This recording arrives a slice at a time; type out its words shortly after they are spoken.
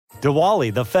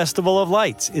Diwali, the Festival of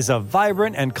Lights, is a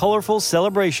vibrant and colorful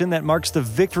celebration that marks the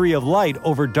victory of light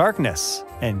over darkness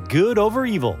and good over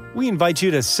evil. We invite you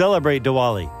to celebrate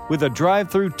Diwali with a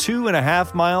drive-through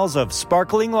 2.5 miles of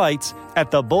sparkling lights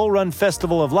at the Bull Run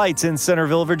Festival of Lights in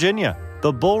Centerville, Virginia.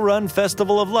 The Bull Run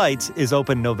Festival of Lights is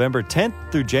open November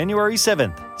 10th through January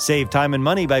 7th. Save time and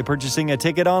money by purchasing a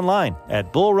ticket online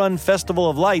at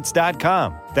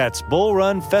bullrunfestivaloflights.com. That's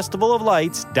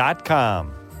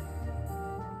bullrunfestivaloflights.com.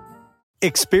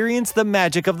 Experience the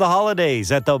magic of the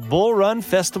holidays at the Bull Run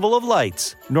Festival of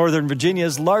Lights, Northern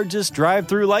Virginia's largest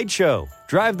drive-through light show.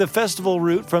 Drive the festival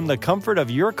route from the comfort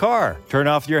of your car. Turn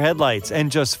off your headlights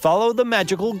and just follow the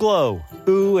magical glow.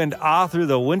 Ooh and ah through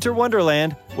the winter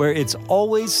wonderland where it's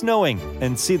always snowing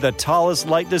and see the tallest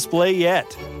light display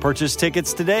yet. Purchase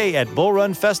tickets today at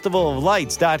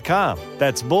bullrunfestivaloflights.com.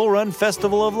 That's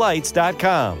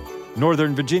bullrunfestivaloflights.com.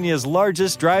 Northern Virginia's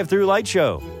largest drive-through light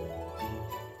show.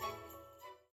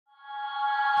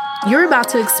 You're about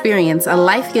to experience a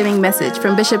life-giving message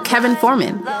from Bishop Kevin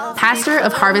Foreman, pastor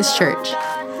of Harvest Church,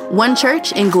 one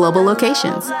church in global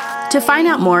locations. To find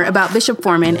out more about Bishop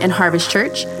Foreman and Harvest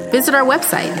Church, visit our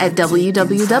website at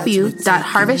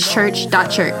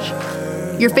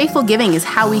www.harvestchurch.church. Your faithful giving is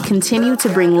how we continue to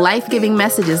bring life-giving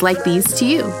messages like these to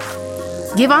you.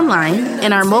 Give online,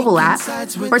 in our mobile app,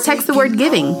 or text the word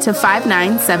giving to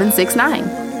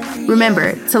 59769.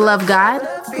 Remember to love God,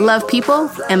 love people,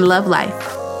 and love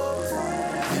life.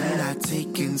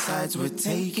 We're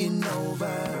taking over.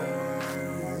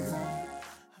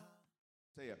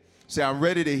 Say, I'm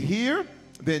ready to hear,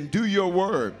 then do your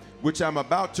word, which I'm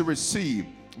about to receive,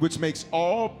 which makes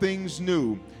all things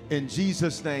new. In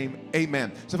Jesus' name,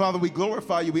 amen. So, Father, we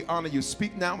glorify you, we honor you.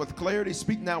 Speak now with clarity,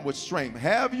 speak now with strength.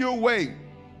 Have your way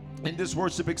in this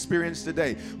worship experience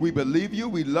today. We believe you,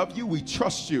 we love you, we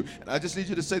trust you. And I just need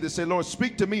you to say this, say, Lord,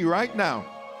 speak to me right now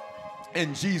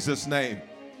in Jesus' name.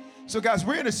 So, guys,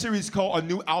 we're in a series called A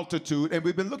New Altitude, and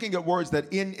we've been looking at words that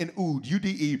in and ood,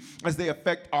 U-D-E, as they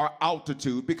affect our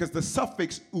altitude, because the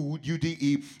suffix ood,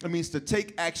 U-D-E, it means to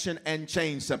take action and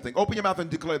change something. Open your mouth and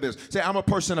declare this. Say, I'm a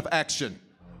person of action.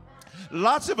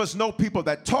 Lots of us know people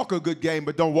that talk a good game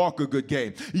but don't walk a good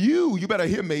game. You better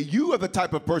hear me. You are the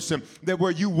type of person that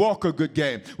where you walk a good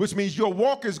game, which means your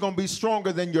walk is going to be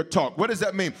stronger than your talk. What does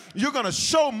that mean? You're going to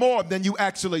show more than you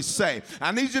actually say.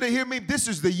 I need you to hear me. This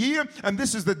is the year and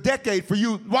this is the decade for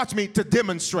you, watch me, to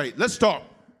demonstrate. Let's talk.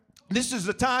 This is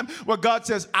the time where God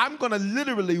says, I'm going to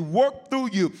literally work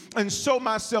through you and show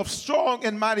myself strong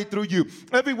and mighty through you.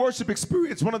 Every worship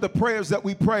experience, one of the prayers that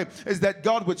we pray is that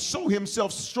God would show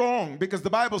himself strong, because the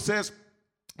Bible says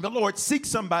the Lord seeks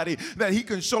somebody that he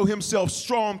can show himself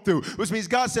strong through, which means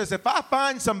God says, if I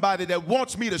find somebody that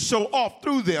wants me to show off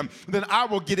through them, then I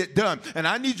will get it done. And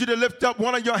I need you to lift up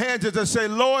one of your hands and just say,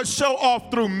 Lord, show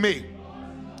off through me.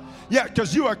 Yeah,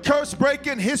 because you are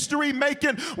curse-breaking,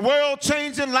 history-making,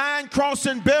 world-changing,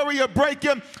 line-crossing,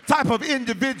 barrier-breaking type of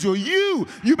individual. You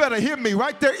better hear me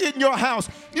right there in your house.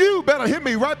 You better hear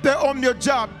me right there on your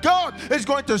job. God is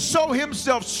going to show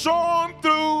himself strong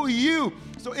through you.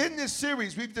 So in this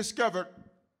series, we've discovered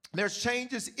there's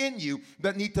changes in you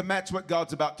that need to match what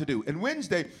God's about to do. And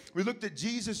Wednesday, we looked at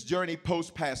Jesus' journey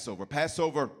post-Passover.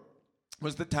 Passover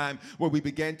was the time where we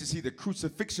began to see the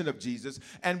crucifixion of Jesus,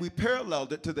 and we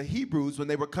paralleled it to the Hebrews when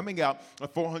they were coming out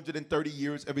of 430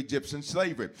 years of Egyptian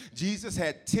slavery. Jesus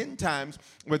had 10 times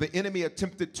where the enemy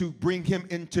attempted to bring him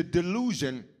into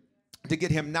delusion to get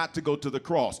him not to go to the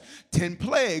cross. 10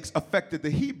 plagues affected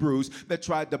the Hebrews that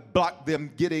tried to block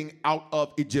them getting out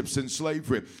of Egyptian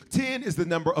slavery. 10 is the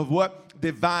number of what?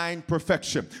 Divine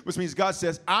perfection, which means God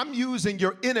says, I'm using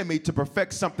your enemy to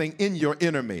perfect something in your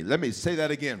enemy. Let me say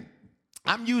that again.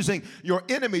 I'm using your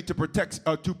enemy to perfect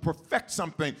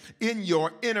something in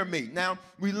your enemy. Now,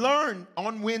 we learned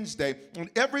on Wednesday, in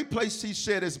every place he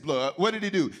shed his blood, what did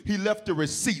he do? He left a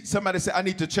receipt. Somebody said, I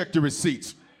need to check the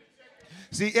receipts.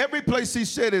 See, every place he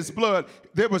shed his blood,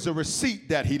 there was a receipt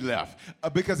that he left.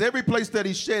 Because every place that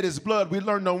he shed his blood, we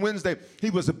learned on Wednesday, he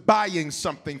was buying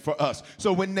something for us.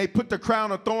 So when they put the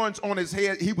crown of thorns on his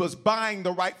head, he was buying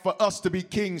the right for us to be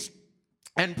kings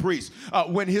and priests.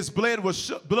 When his blood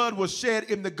was shed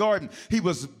in the garden, he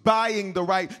was buying the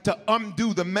right to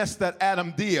undo the mess that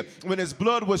Adam did. When his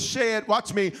blood was shed,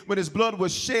 watch me, when his blood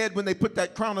was shed, when they put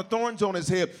that crown of thorns on his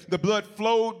head, the blood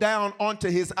flowed down onto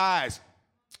his eyes,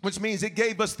 which means it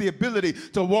gave us the ability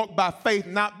to walk by faith,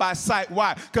 not by sight.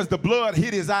 Why? Because the blood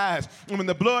hit his eyes. And when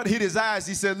the blood hit his eyes,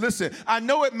 he said, listen, I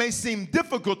know it may seem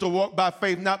difficult to walk by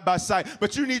faith, not by sight,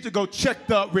 but you need to go check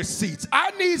the receipts.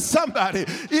 I need somebody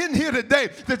in here today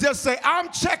to just say,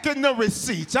 I'm checking the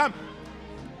receipts.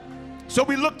 So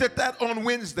we looked at that on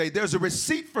Wednesday. There's a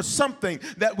receipt for something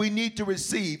that we need to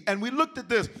receive. And we looked at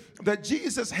this, that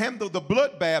Jesus handled the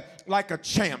blood bath like a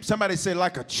champ. Somebody say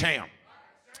like a champ.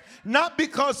 Not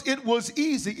because it was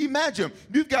easy. Imagine,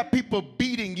 you've got people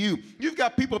beating you. You've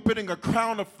got people putting a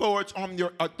crown of thorns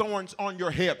on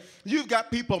your head. You've got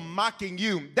people mocking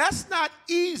you. That's not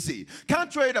easy.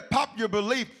 Contrary to popular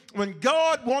belief, when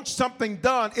God wants something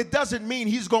done, it doesn't mean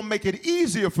he's going to make it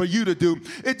easier for you to do.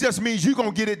 It just means you're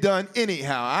going to get it done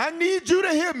anyhow. I need you to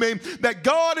hear me that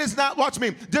God is not, watch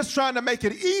me, just trying to make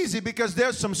it easy, because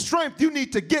there's some strength you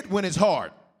need to get when it's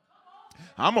hard.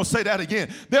 I'm going to say that again.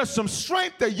 There's some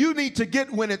strength that you need to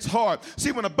get when it's hard.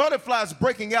 See, when a butterfly is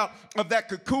breaking out of that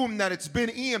cocoon that it's been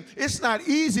in, it's not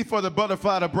easy for the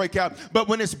butterfly to break out. But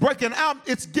when it's breaking out,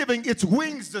 it's giving its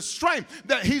wings the strength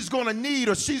that he's going to need,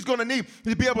 or she's going to need,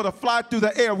 to be able to fly through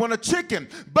the air. When a chicken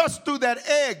busts through that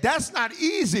egg, that's not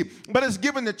easy, but it's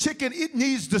giving the chicken, it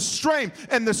needs the strength,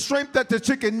 and the strength that the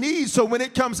chicken needs, so when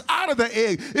it comes out of the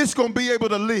egg, it's going to be able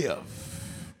to live.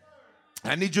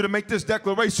 I need you to make this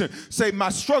declaration. Say, my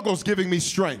struggle's giving me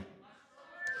strength.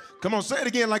 Come on, say it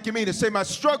again like you mean it. Say, my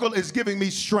struggle is giving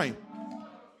me strength.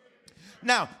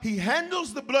 Now, he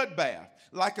handles the blood bath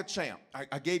like a champ.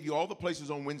 I gave you all the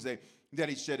places on Wednesday that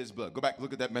he shed his blood. Go back,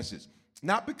 look at that message.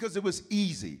 Not because it was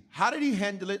easy. How did he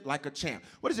handle it? Like a champ.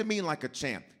 What does it mean, like a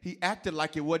champ? He acted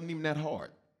like it wasn't even that hard.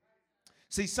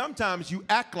 See, sometimes you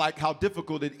act like how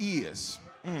difficult it is.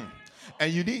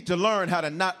 And you need to learn how to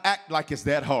not act like it's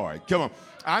that hard. Come on.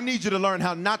 I need you to learn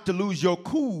how not to lose your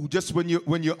cool just when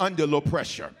you're under a little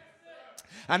pressure.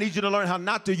 I need you to learn how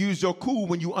not to use your cool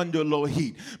when you're under a little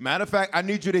heat. Matter of fact, I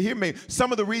need you to hear me.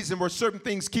 Some of the reason where certain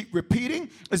things keep repeating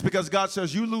is because God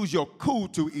says you lose your cool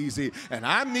too easy. And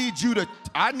I need you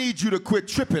to quit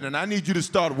tripping, and I need you to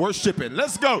start worshiping.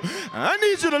 Let's go. I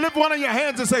need you to lift one of your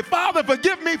hands and say, Father,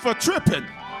 forgive me for tripping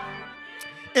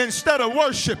instead of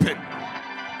worshiping.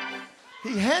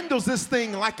 He handles this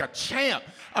thing like a champ.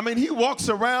 I mean, he walks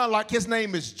around like his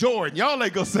name is Jordan. Y'all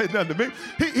ain't gonna say nothing to me.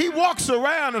 He walks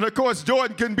around, and of course,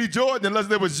 Jordan couldn't be Jordan unless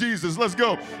there was Jesus. Let's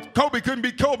go. Kobe couldn't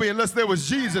be Kobe unless there was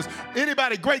Jesus.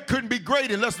 Anybody great couldn't be great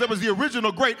unless there was the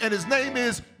original great, and his name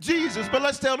is Jesus. But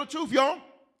let's tell the truth, y'all.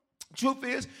 Truth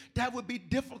is, that would be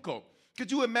difficult. Could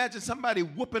you imagine somebody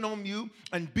whooping on you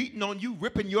and beating on you,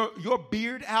 ripping your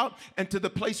beard out, and to the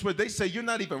place where they say you're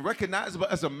not even recognizable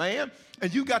as a man,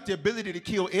 and you got the ability to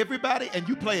kill everybody, and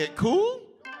you play it cool?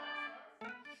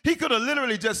 He could have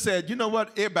literally just said, you know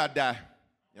what, everybody die.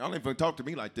 Y'all ain't gonna talk to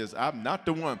me like this. I'm not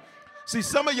the one. See,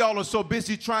 some of y'all are so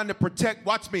busy trying to protect,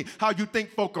 watch me, how you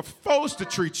think folk are supposed to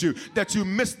treat you, that you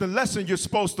miss the lesson you're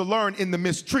supposed to learn in the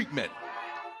mistreatment.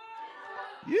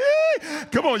 Yeah,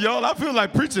 come on, y'all. I feel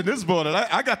like preaching this morning.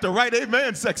 I got the right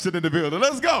amen section in the building.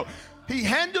 Let's go. He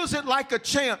handles it like a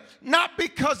champ, not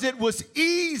because it was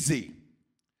easy,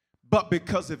 but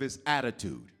because of his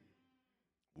attitude.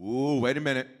 Ooh, wait a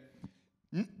minute.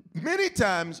 Many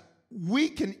times we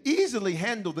can easily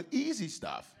handle the easy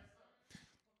stuff,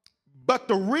 but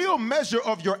the real measure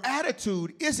of your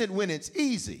attitude isn't when it's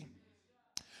easy.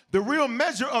 The real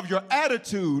measure of your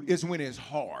attitude is when it's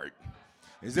hard.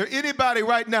 Is there anybody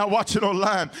right now watching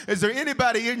online? Is there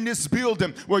anybody in this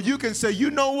building where you can say, you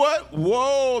know what?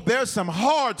 Whoa, there's some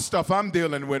hard stuff I'm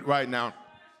dealing with right now.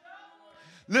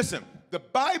 Listen, the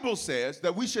Bible says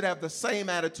that we should have the same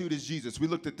attitude as Jesus. We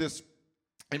looked at this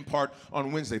in part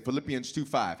on Wednesday, Philippians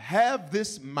 2:5. Have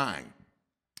this mind.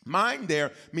 Mind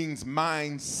there means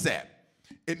mindset.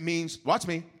 It means, watch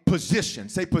me, position.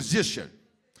 Say position.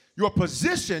 Your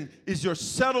position is your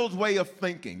settled way of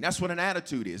thinking. That's what an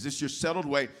attitude is. It's your settled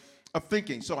way of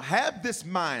thinking. So have this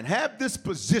mind, have this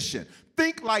position.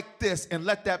 Think like this, and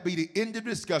let that be the end of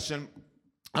discussion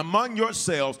among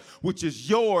yourselves, which is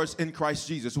yours in Christ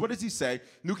Jesus. What does he say?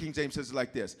 New King James says it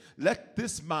like this. Let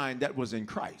this mind that was in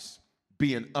Christ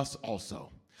be in us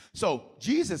also. So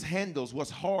Jesus handles what's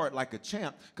hard like a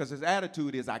champ because his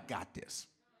attitude is, I got this.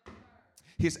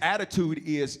 His attitude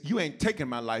is, you ain't taking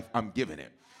my life, I'm giving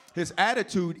it. His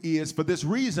attitude is, for this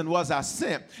reason was I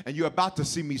sent, and you're about to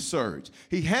see me surge.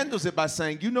 He handles it by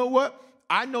saying, you know what?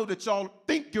 I know that y'all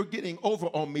think you're getting over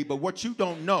on me, but what you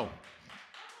don't know.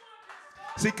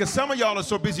 See, because some of y'all are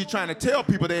so busy trying to tell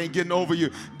people they ain't getting over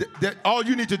you, that all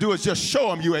you need to do is just show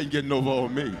them you ain't getting over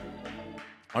on me.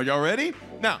 Are y'all ready?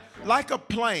 Now, like a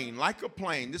plane,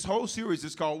 this whole series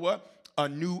is called what? A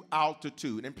new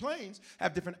altitude. And planes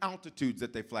have different altitudes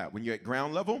that they fly. When you're at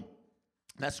ground level,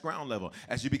 that's ground level.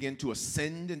 As you begin to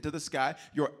ascend into the sky,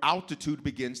 your altitude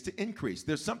begins to increase.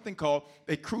 There's something called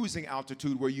a cruising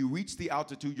altitude where you reach the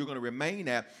altitude you're going to remain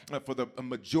at for the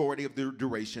majority of the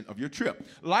duration of your trip.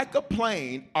 Like a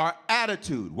plane, our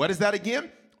attitude, what is that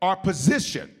again? or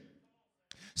position.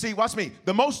 See, watch me.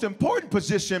 The most important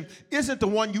position isn't the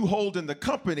one you hold in the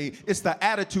company. It's the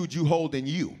attitude you hold in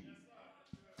you.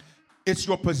 It's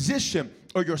your position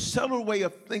or your settled way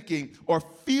of thinking or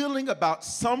feeling about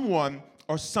someone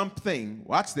or something.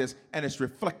 Watch this. And it's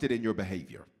reflected in your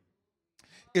behavior.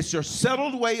 It's your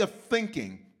settled way of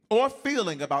thinking or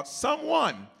feeling about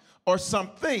someone or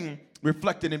something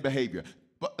reflected in behavior.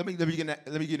 But let me give you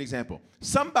an example.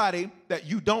 Somebody that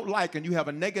you don't like and you have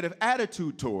a negative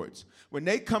attitude towards, when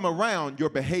they come around, your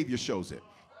behavior shows it.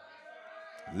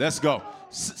 Let's go.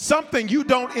 Something you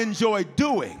don't enjoy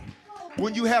doing,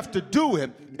 when you have to do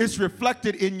it, it's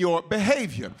reflected in your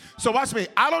behavior. So watch me.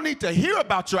 I don't need to hear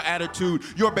about your attitude.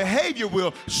 Your behavior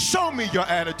will show me your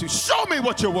attitude. Show me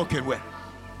what you're working with.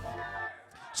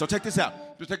 So check this out.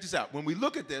 Check this out. When we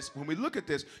look at this,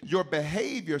 your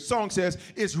behavior, song says,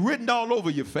 is written all over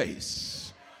your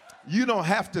face. You don't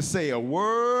have to say a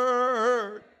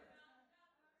word.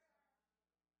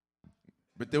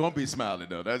 But they won't be smiling,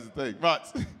 though. That's the thing. Watch.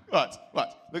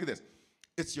 Look at this.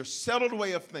 It's your settled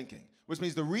way of thinking, which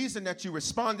means the reason that you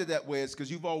responded that way is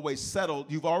because you've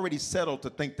already settled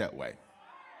to think that way.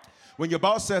 When your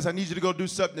boss says, I need you to go do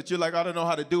something that you're like, I don't know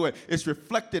how to do it, it's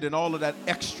reflected in all of that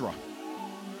extra.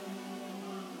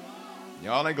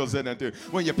 Y'all ain't gonna say that too.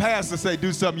 When your pastor say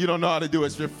do something you don't know how to do,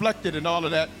 it's reflected in all of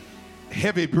that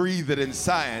heavy breathing and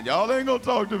sighing. Y'all ain't gonna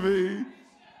talk to me.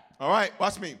 All right,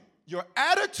 watch me. Your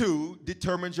attitude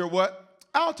determines your what?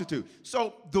 Altitude.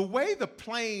 So the way the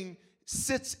plane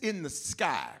sits in the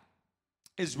sky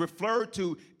is referred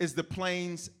to as the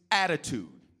plane's attitude.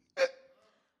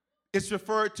 It's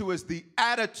referred to as the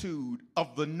attitude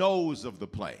of the nose of the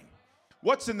plane.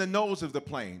 What's in the nose of the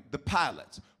plane? The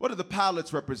pilots. What do the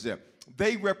pilots represent?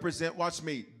 They represent, watch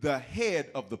me, the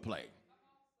head of the plane.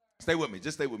 Stay with me.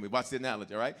 Just stay with me. Watch the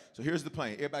analogy, all right? So here's the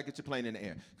plane. Everybody get your plane in the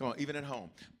air. Come on, even at home.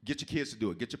 Get your kids to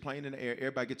do it. Get your plane in the air.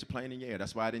 Everybody get your plane in the air.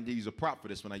 That's why I didn't use a prop for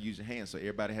this when I used your hands, so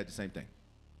everybody had the same thing.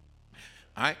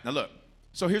 All right? Now look.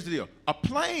 So here's the deal. A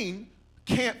plane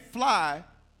can't fly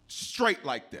straight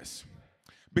like this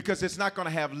because it's not going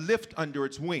to have lift under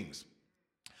its wings.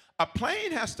 A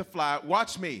plane has to fly,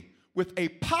 watch me, with a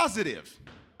positive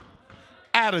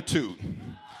attitude.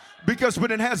 Because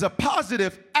when it has a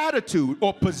positive attitude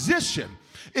or position,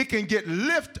 it can get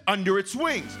lift under its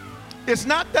wings. It's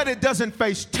not that it doesn't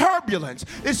face turbulence.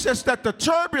 It's just that the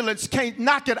turbulence can't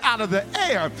knock it out of the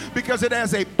air because it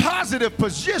has a positive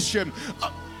position.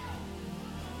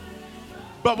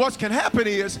 But what can happen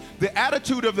is the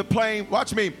attitude of the plane,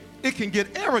 watch me, it can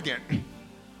get arrogant.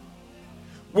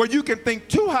 Where you can think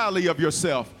too highly of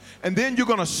yourself. And then you're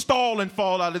going to stall and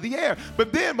fall out of the air.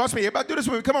 But then, watch me, everybody do this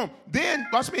with me. Come on. Then,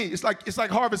 watch me. It's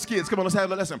like Harvest kids. Come on, let's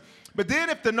have a lesson. But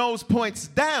then if the nose points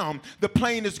down, the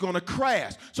plane is going to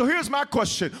crash. So here's my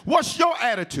question. What's your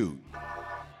attitude?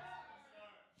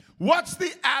 What's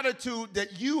the attitude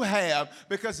that you have?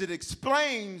 Because it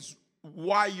explains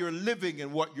why you're living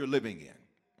and what you're living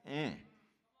in.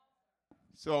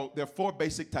 So there are 4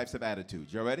 basic types of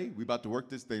attitudes. Y'all ready? We're about to work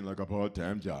this thing like a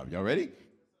part-time job. Y'all ready?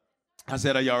 I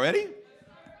said, are y'all ready?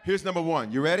 Here's number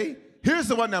 1. You ready? Here's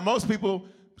the one that most people,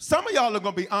 some of y'all are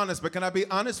going to be honest, but can I be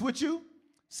honest with you?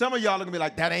 Some of y'all are going to be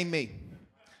like, that ain't me.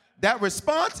 That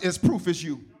response is proof it's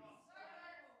you.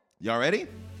 Y'all ready?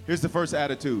 Here's the first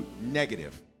attitude,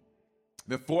 negative.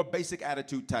 There are 4 basic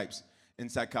attitude types in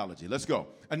psychology. Let's go.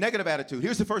 A negative attitude.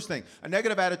 Here's the first thing. A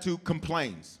negative attitude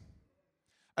complains.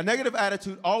 A negative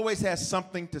attitude always has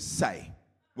something to say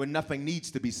when nothing needs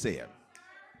to be said.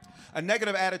 A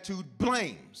negative attitude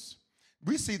blames.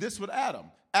 We see this with Adam.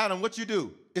 Adam, what you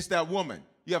do? It's that woman.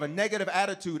 You have a negative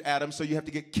attitude, Adam, so you have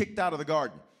to get kicked out of the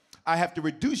garden. I have to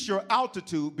reduce your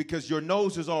altitude because your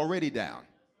nose is already down.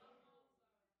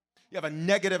 You have a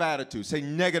negative attitude. Say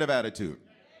negative attitude.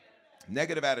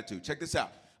 Negative attitude. Check this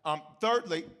out.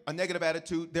 Thirdly, a negative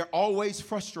attitude, they're always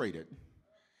frustrated.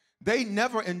 They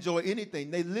never enjoy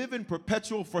anything. They live in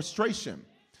perpetual frustration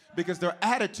because their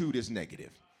attitude is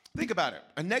negative. Think about it.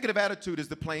 A negative attitude is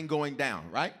the plane going down,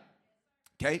 right?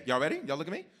 Okay, y'all ready? Y'all look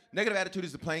at me. Negative attitude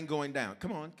is the plane going down.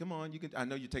 Come on. You can. I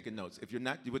know you're taking notes. If you're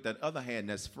not, with that other hand,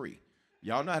 that's free.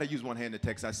 Y'all know how to use one hand to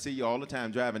text. I see you all the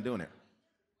time driving doing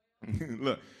it.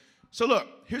 Look. So look,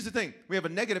 here's the thing. We have a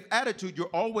negative attitude. You're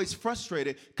always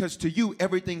frustrated because to you,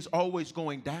 everything's always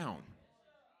going down.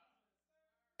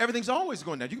 Everything's always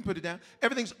going down. You can put it down.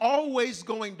 Everything's always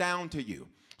going down to you.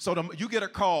 So you get a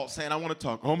call saying, I want to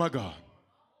talk. Oh, my God.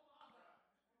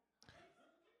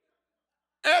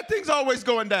 Everything's always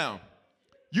going down.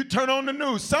 You turn on the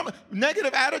news. Some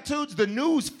negative attitudes, the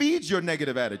news feeds your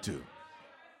negative attitude.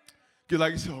 You're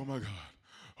like, oh, my God.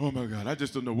 Oh my God, I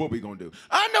just don't know what we're going to do.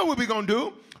 I know what we're going to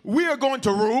do. We are going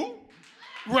to rule,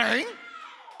 reign,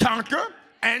 conquer,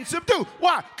 and subdue.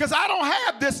 Why? Because I don't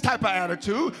have this type of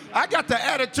attitude. I got the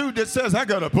attitude that says I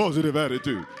got a positive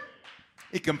attitude.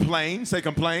 It complains, say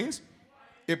complains.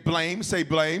 It blames, say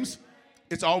blames.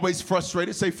 It's always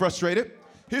frustrated, say frustrated.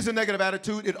 Here's a negative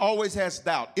attitude. It always has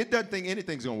doubt. It doesn't think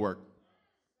anything's going to work.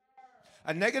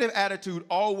 A negative attitude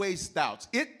always doubts.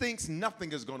 It thinks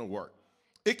nothing is going to work.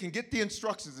 It can get the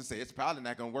instructions and say, it's probably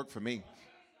not going to work for me.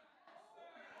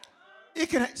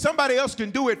 Somebody else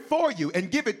can do it for you and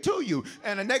give it to you.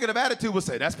 And a negative attitude will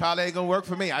say, that's probably ain't going to work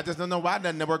for me. I just don't know why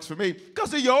nothing works for me.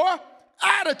 Because of your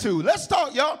attitude. Let's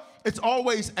talk, y'all. It's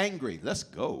always angry. Let's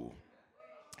go.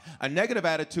 A negative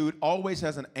attitude always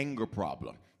has an anger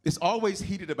problem. It's always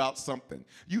heated about something.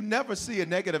 You never see a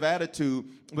negative attitude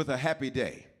with a happy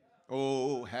day.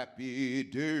 Oh, happy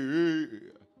day.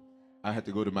 I had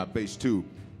to go to my bass too.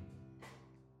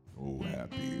 Oh,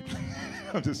 happy.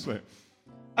 I'm just saying.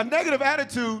 A negative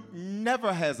attitude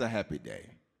never has a happy day.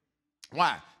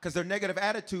 Why? Because their negative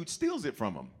attitude steals it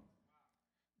from them.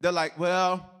 They're like,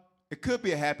 well, it could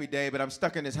be a happy day, but I'm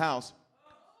stuck in this house.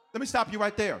 Let me stop you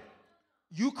right there.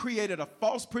 You created a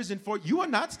false prison for you. You are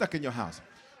not stuck in your house.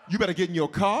 You better get in your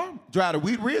car, drive to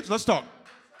Wheat Ridge. Let's talk.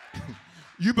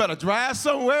 You better drive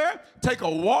somewhere, take a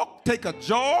walk, take a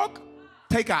jog,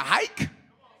 take a hike.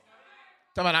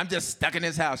 Tell me, I'm just stuck in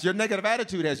this house. Your negative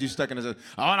attitude has you stuck in this house.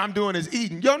 All I'm doing is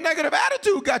eating. Your negative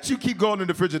attitude got you keep going in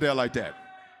the Frigidaire like that.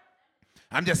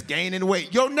 I'm just gaining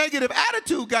weight. Your negative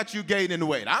attitude got you gaining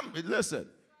weight. Listen,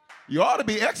 you ought to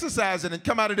be exercising and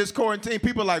come out of this quarantine.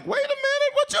 People are like, wait a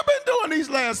minute, what you been doing these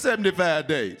last 75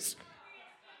 days?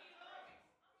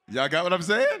 Y'all got what I'm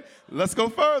saying? Let's go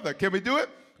further. Can we do it?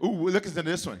 Ooh, look at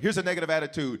this one. Here's a negative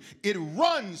attitude. It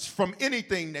runs from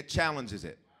anything that challenges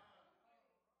it.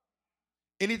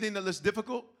 Anything that looks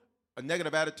difficult, a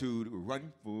negative attitude,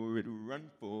 run for it,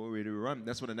 run for it, run.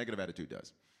 That's what a negative attitude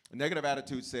does. A negative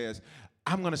attitude says,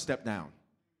 I'm going to step down.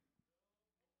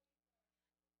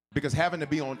 Because having to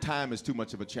be on time is too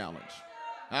much of a challenge.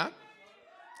 Huh?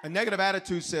 A negative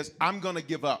attitude says, I'm going to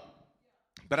give up.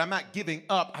 But I'm not giving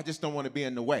up. I just don't want to be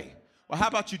in the way. Well, how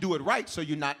about you do it right so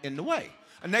you're not in the way?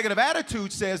 A negative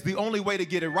attitude says the only way to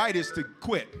get it right is to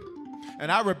quit.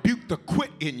 And I rebuke the quit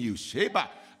in you. Sheba,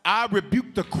 I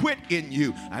rebuke the quit in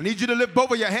you. I need you to lift both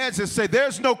of your hands and say,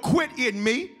 there's no quit in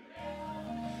me.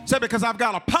 Say, because I've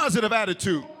got a positive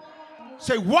attitude.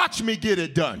 Say, watch me get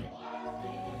it done.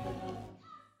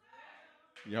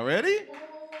 Y'all ready?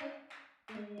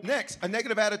 Next, a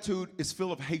negative attitude is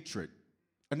full of hatred.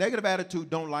 A negative attitude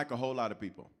don't like a whole lot of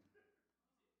people.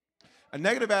 A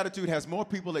negative attitude has more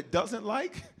people it doesn't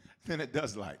like than it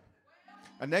does like.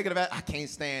 A negative attitude, I can't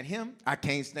stand him. I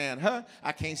can't stand her.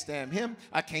 I can't stand him.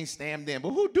 I can't stand them. But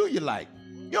who do you like?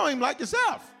 You don't even like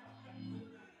yourself.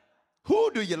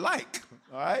 Who do you like?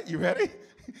 All right, you ready?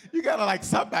 You got to like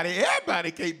somebody.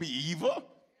 Everybody can't be evil.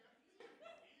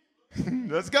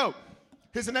 Let's go.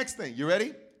 Here's the next thing. You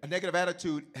ready? A negative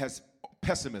attitude has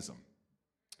pessimism.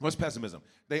 What's pessimism?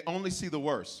 They only see the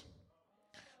worst.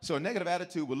 So a negative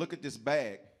attitude will look at this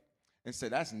bag and say,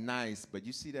 that's nice, but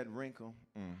you see that wrinkle?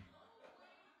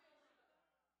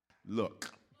 Look.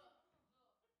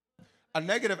 A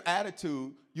negative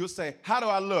attitude, you'll say, how do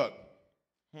I look?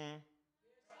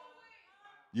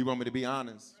 You want me to be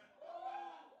honest?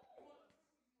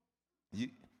 You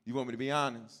want me to be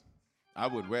honest? I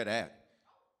would wear that.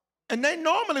 And they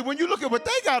normally, when you look at what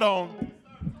they got on,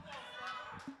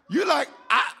 you're like,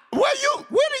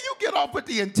 where do you get off with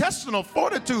the intestinal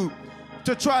fortitude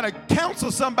to try to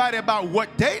counsel somebody about what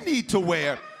they need to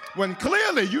wear when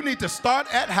clearly you need to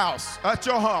start at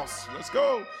your house. Let's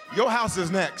go. Your house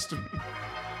is next.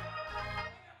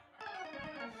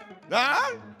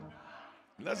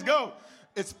 Let's go.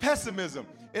 It's pessimism.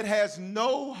 It has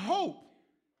no hope.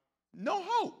 No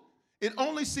hope. It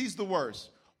only sees the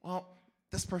worst. Well,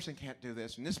 this person can't do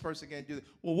this, and this person can't do that.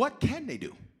 Well, what can they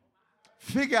do?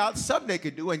 Figure out something they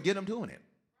can do and get them doing it.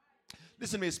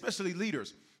 Listen to me, especially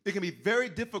leaders. It can be very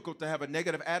difficult to have a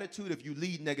negative attitude if you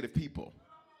lead negative people.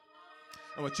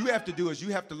 And what you have to do is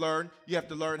you have to learn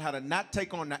how to not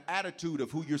take on the attitude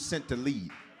of who you're sent to lead.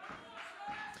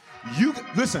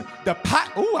 Listen,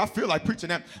 I feel like preaching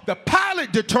that. The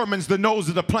pilot determines the nose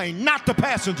of the plane, not the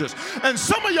passengers. And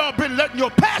some of y'all been letting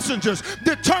your passengers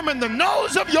determine the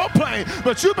nose of your plane.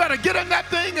 But you better get in that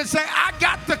thing and say, I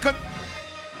got the...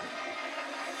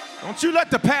 Don't you let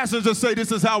the passengers say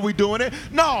this is how we doing it.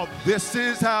 No, this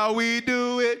is how we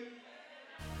do it.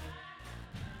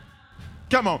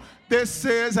 Come on. This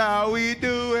is how we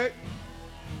do it.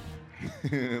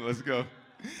 Let's go.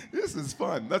 This is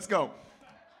fun. Let's go.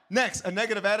 Next, a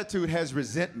negative attitude has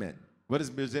resentment. What does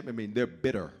resentment mean? They're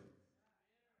bitter.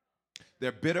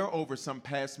 They're bitter over some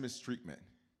past mistreatment.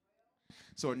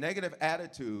 So a negative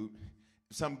attitude,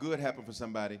 if something good happened for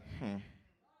somebody,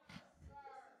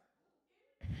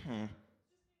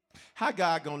 how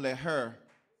God gonna let her?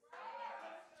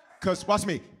 Because watch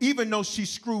me, even though she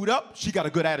screwed up, she got a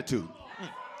good attitude.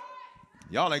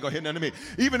 Y'all ain't gonna hear nothing to me.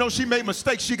 Even though she made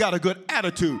mistakes, she got a good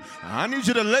attitude. I need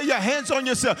you to lay your hands on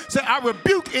yourself. Say, I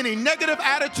rebuke any negative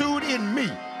attitude in me.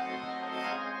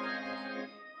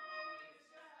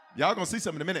 Y'all gonna see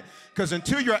something in a minute. Because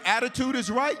until your attitude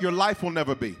is right, your life will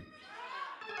never be.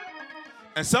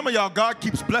 And some of y'all, God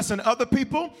keeps blessing other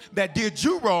people that did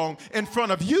you wrong in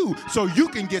front of you so you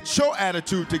can get your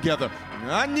attitude together.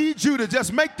 I need you to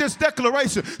just make this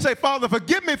declaration. Say, Father,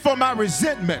 forgive me for my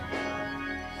resentment.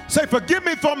 Say, forgive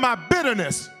me for my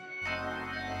bitterness.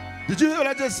 Did you hear what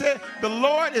I just said? The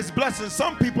Lord is blessing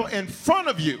some people in front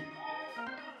of you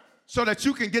so that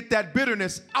you can get that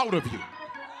bitterness out of you.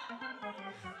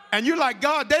 And you're like,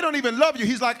 God, they don't even love you.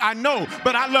 He's like, I know,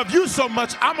 but I love you so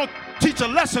much, I'm going to teach a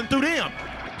lesson through them.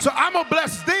 So I'm going to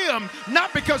bless them,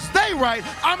 not because they right.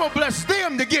 I'm going to bless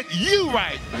them to get you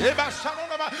right.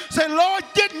 Say, Lord,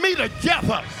 get me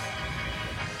together.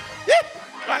 Yeah.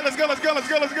 All right, let's go.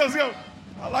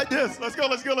 I like this. Let's go.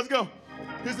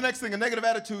 Here's the next thing. A negative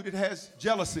attitude, it has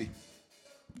jealousy.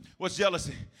 What's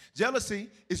jealousy? Jealousy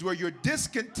is where you're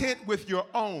discontent with your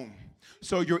own,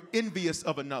 so you're envious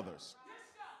of another's.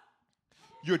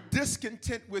 You're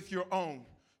discontent with your own,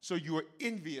 so you are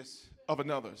envious of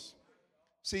another's.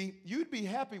 See, you'd be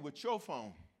happy with your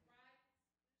phone.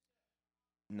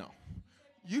 No.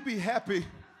 You'd be happy.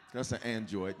 That's an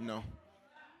Android. No.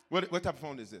 What type of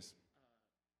phone is this?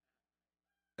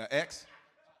 X?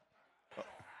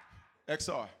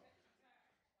 XR.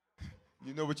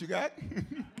 You know what you got?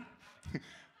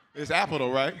 It's Apple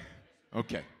though, right?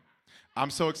 Okay.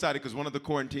 I'm so excited because one of the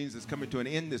quarantines is coming to an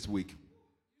end this week.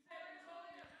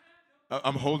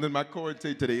 I'm holding my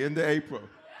quarantine to the end of April.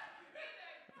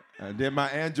 And then my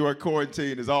Android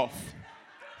quarantine is off.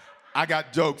 I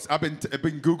got jokes. I've been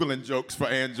Googling jokes for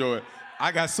Android.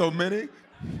 I got so many.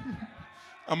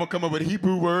 I'm going to come up with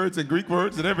Hebrew words and Greek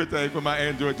words and everything for my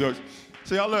Android jokes.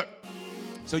 So y'all look.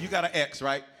 So you got an X,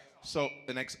 right? So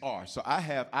an XR. So I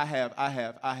have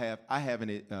an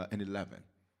 11.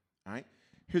 All right?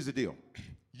 Here's the deal.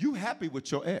 You happy with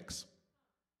your X.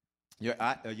 Your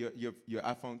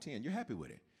iPhone 10, you're happy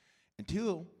with it.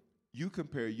 Until you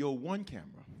compare your one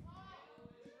camera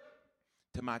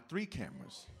to my 3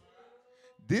 cameras.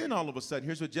 Then all of a sudden,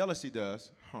 here's what jealousy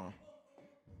does.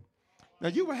 Now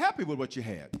you were happy with what you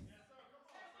had.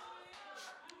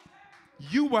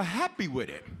 You were happy with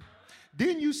it.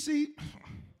 Then you see,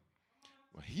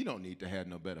 well, he don't need to have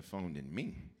no better phone than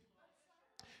me.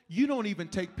 You don't even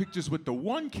take pictures with the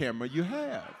one camera you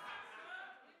have.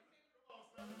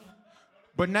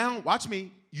 But now, watch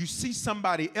me, you see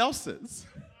somebody else's,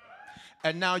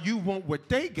 and now you want what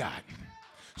they got.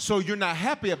 So you're not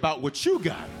happy about what you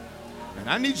got. And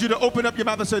I need you to open up your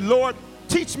mouth and say, Lord,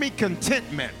 teach me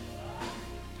contentment.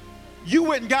 You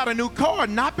went and got a new car,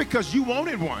 not because you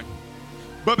wanted one,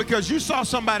 but because you saw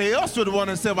somebody else with one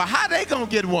and said, well, how they going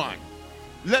to get one?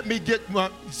 Let me get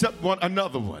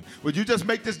another one. Would you just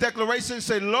make this declaration and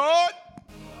say, Lord,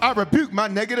 I rebuke my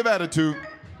negative attitude.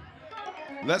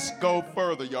 Let's go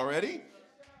further. Y'all ready?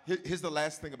 Here's the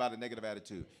last thing about a negative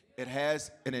attitude. It has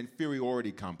an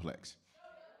inferiority complex.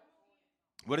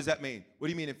 What does that mean? What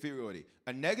do you mean inferiority?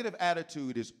 A negative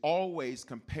attitude is always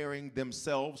comparing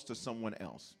themselves to someone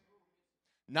else.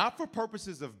 Not for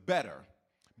purposes of better,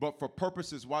 but for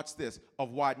purposes, watch this, of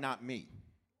why not me.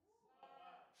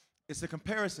 It's a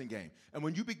comparison game. And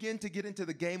when you begin to get into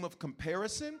the game of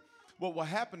comparison, what will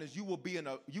happen is you will be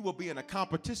in a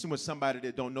competition with somebody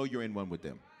that don't know you're in one with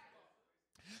them.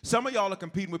 Some of y'all are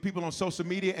competing with people on social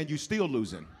media and you still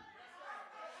losing.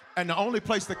 And the only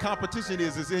place the competition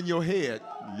is in your head.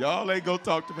 Y'all ain't gonna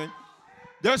talk to me.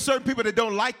 There are certain people that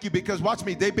don't like you because, watch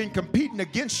me, they've been competing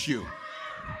against you.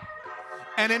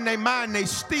 And in their mind, they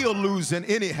still losing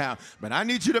anyhow. But I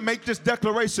need you to make this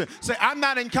declaration. Say, I'm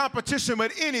not in competition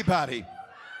with anybody.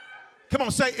 Come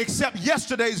on, say, except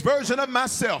yesterday's version of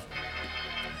myself.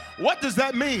 What does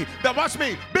that mean? That, watch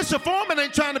me, Bishop Foreman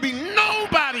ain't trying to be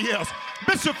nobody else.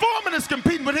 Bishop Foreman is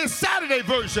competing with his Saturday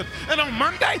version. And on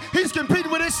Monday, he's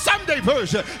competing with his Sunday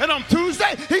version. And on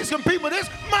Tuesday, he's competing with his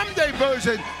Monday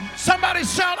version. Somebody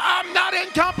shout, I'm not in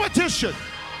competition.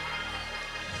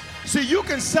 See, you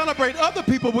can celebrate other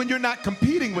people when you're not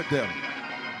competing with them.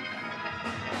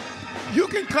 You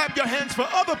can clap your hands for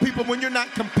other people when you're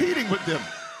not competing with them.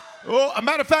 Oh, a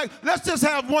matter of fact, let's just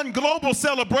have one global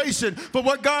celebration for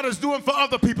what God is doing for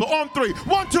other people. On three.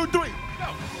 1, 2, 3. Go.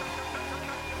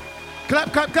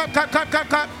 Clap, clap, clap, clap, clap, clap,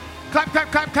 clap. Clap,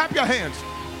 clap, clap, clap your hands.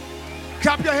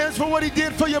 Clap your hands for what he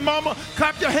did for your mama.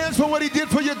 Clap your hands for what he did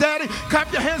for your daddy.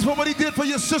 Clap your hands for what he did for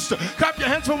your sister. Clap your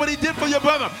hands for what he did for your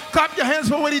brother. Clap your hands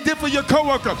for what he did for your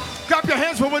coworker. Clap your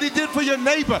hands for what he did for your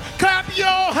neighbor. Clap your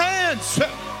hands.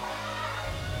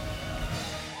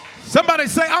 Somebody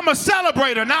say, I'm a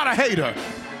celebrator, not a hater.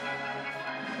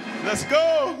 Let's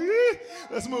go.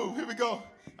 Let's move. Here we go.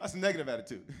 That's a negative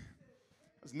attitude.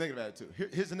 That's a negative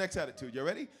attitude. Here's the next attitude. You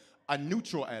ready? A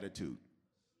neutral attitude.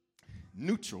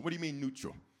 Neutral. What do you mean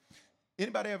neutral?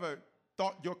 Anybody ever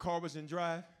thought your car was in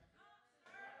drive?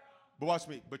 But watch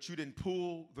me. But you didn't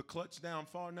pull the clutch down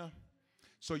far enough,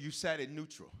 so you sat in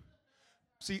neutral.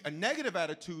 See, a negative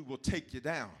attitude will take you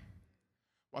down.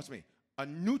 Watch me. A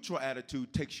neutral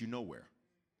attitude takes you nowhere.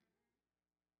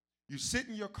 You sit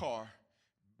in your car,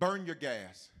 burn your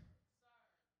gas,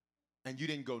 and you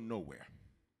didn't go nowhere.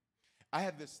 I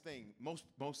have this thing, most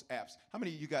apps. How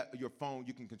many of you got your phone,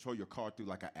 you can control your car through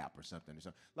like an app or something?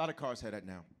 A lot of cars have that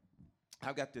now.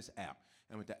 I've got this app.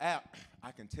 And with the app,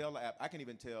 I can tell the app, I can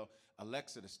even tell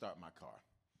Alexa to start my car.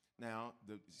 Now,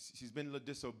 she's been a little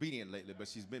disobedient lately, but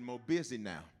she's been more busy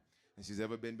now than she's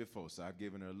ever been before. So I've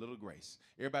given her a little grace.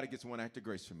 Everybody gets one act of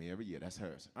grace from me every year. That's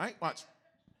hers. All right, watch.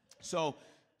 So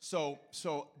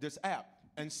this app.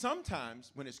 And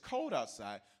sometimes when it's cold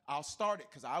outside, I'll start it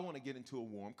because I want to get into a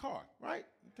warm car, right?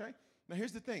 Okay. Now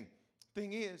here's the thing.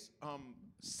 Thing is,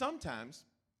 sometimes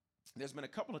there's been a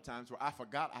couple of times where I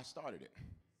forgot I started it,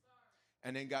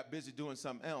 and then got busy doing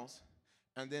something else,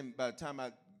 and then by the time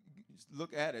I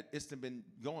look at it, it's been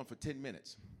going for 10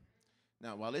 minutes.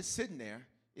 Now while it's sitting there,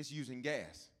 it's using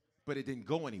gas, but it didn't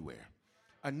go anywhere.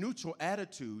 A neutral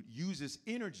attitude uses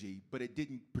energy, but it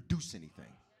didn't produce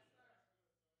anything.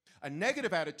 A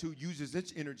negative attitude uses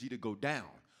its energy to go down.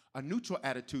 A neutral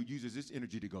attitude uses its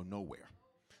energy to go nowhere.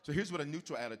 So here's what a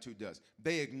neutral attitude does.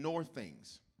 They ignore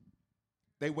things.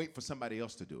 They wait for somebody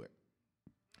else to do it.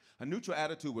 A neutral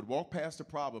attitude would walk past a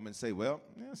problem and say, well,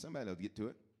 yeah, somebody will get to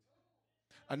it.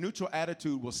 A neutral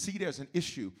attitude will see there's an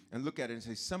issue and look at it and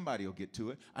say, somebody will get to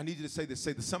it. I need you to say this,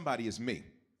 say the somebody is me.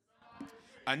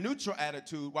 A neutral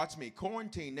attitude, watch me,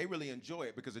 quarantine, they really enjoy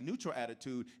it because a neutral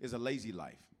attitude is a lazy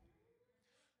life.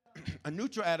 A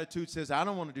neutral attitude says, I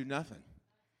don't want to do nothing.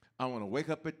 I want to wake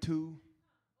up at 2.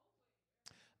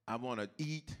 I want to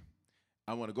eat.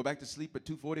 I want to go back to sleep at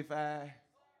 2:45.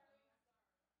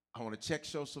 I want to check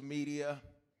social media.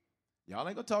 Y'all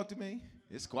ain't going to talk to me.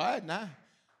 It's quiet now.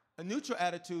 A neutral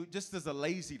attitude just is a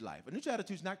lazy life. A neutral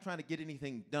attitude is not trying to get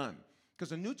anything done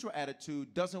because a neutral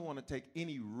attitude doesn't want to take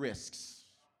any risks.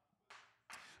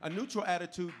 A neutral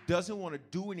attitude doesn't want to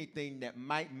do anything that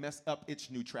might mess up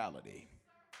its neutrality.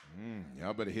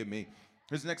 Y'all better hear me.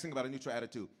 Here's the next thing about a neutral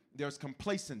attitude. There's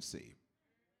complacency.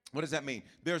 What does that mean?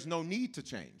 There's no need to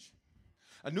change.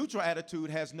 A neutral attitude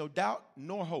has no doubt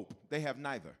nor hope. They have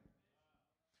neither.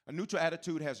 A neutral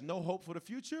attitude has no hope for the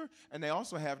future, and they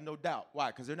also have no doubt. Why?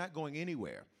 Because they're not going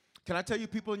anywhere. Can I tell you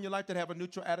people in your life that have a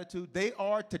neutral attitude? They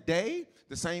are today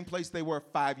the same place they were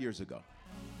 5 years ago.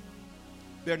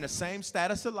 They're in the same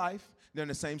status of life. They're in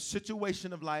the same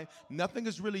situation of life. Nothing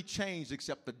has really changed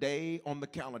except the day on the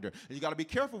calendar. And you got to be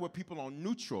careful with people on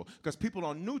neutral because people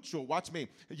on neutral, watch me.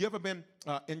 Have you ever been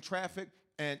in traffic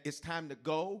and it's time to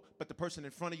go, but the person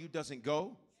in front of you doesn't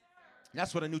go?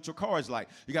 That's what a neutral car is like.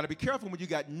 You got to be careful when you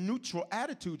got neutral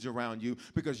attitudes around you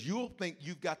because you'll think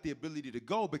you've got the ability to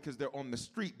go because they're on the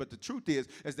street. But the truth is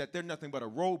that they're nothing but a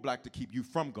roadblock to keep you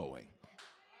from going.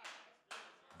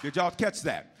 Did y'all catch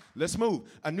that? Let's move.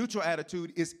 A neutral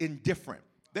attitude is indifferent.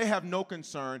 They have no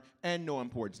concern and no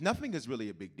importance. Nothing is really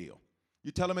a big deal.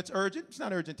 You tell them it's urgent. It's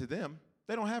not urgent to them.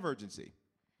 They don't have urgency.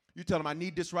 You tell them I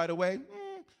need this right away.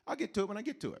 I'll get to it when I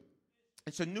get to it.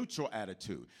 It's a neutral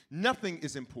attitude. Nothing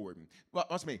is important. Well,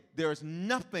 watch me. There is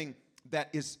nothing that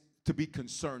is to be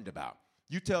concerned about.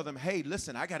 You tell them, hey,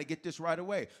 listen, I got to get this right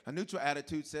away. A neutral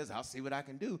attitude says, I'll see what I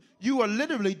can do. You are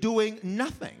literally doing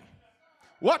nothing.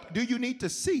 What do you need to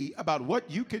see about what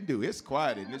you can do? It's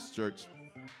quiet in this church.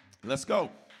 Let's go.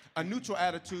 A neutral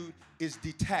attitude is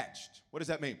detached. What does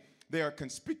that mean? They are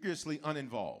conspicuously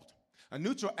uninvolved. A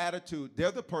neutral attitude,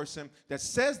 they're the person that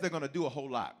says they're going to do a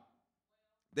whole lot.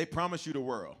 They promise you the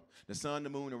world, the sun, the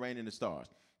moon, the rain, and the stars.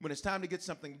 When it's time to get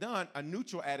something done, a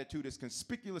neutral attitude is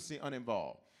conspicuously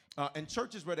uninvolved. In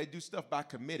churches where they do stuff by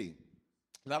committee,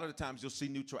 a lot of the times you'll see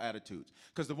neutral attitudes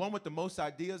because the one with the most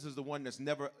ideas is the one that's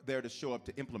never there to show up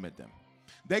to implement them.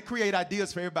 They create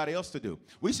ideas for everybody else to do.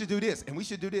 We should do this, and we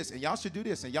should do this, and y'all should do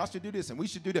this, and y'all should do this, and we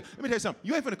should do that. Let me tell you something.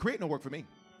 You ain't finna create no work for me.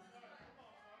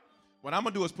 What I'm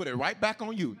going to do is put it right back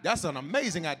on you. That's an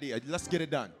amazing idea. Let's get it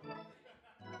done.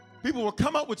 People will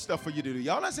come up with stuff for you to do.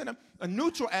 Y'all understand? A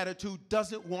neutral attitude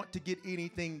doesn't want to get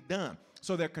anything done.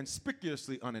 So they're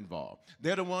conspicuously uninvolved.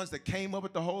 They're the ones that came up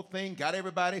with the whole thing, got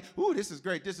everybody, ooh, this is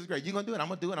great, this is great. You're going to do it, I'm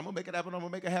going to do it, I'm going to make it happen, I'm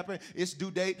going to make it happen. It's due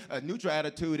date. A neutral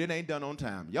attitude, it ain't done on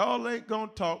time. Y'all ain't going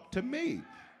to talk to me.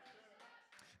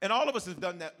 And all of us have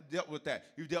done that, dealt with that.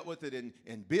 You've dealt with it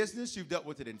in business. You've dealt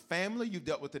with it in family. You've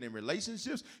dealt with it in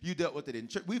relationships. You dealt with it in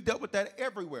church. We've dealt with that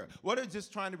everywhere. What is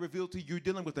just trying to reveal to you, you're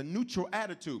dealing with a neutral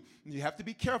attitude. And you have to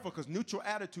be careful because neutral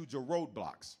attitudes are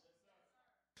roadblocks.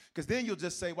 Because then you'll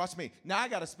just say, watch me. Now I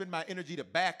got to spend my energy to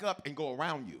back up and go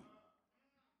around you.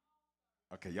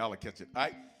 Okay, y'all will catch it. All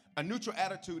right? A neutral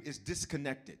attitude is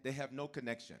disconnected. They have no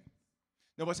connection.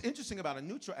 Now, what's interesting about a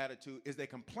neutral attitude is they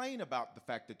complain about the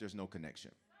fact that there's no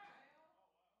connection.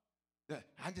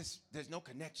 There's no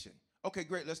connection. Okay,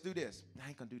 great, let's do this. I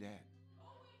ain't going to do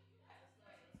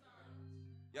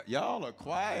that. Y'all are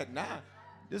quiet now.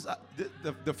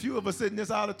 The few of us in this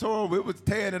auditorium, we was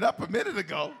tearing it up a minute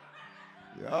ago.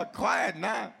 Y'all quiet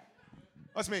now.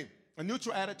 What's mean? A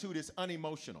neutral attitude is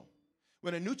unemotional.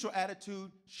 When a neutral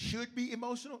attitude should be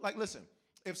emotional, like listen,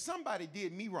 if somebody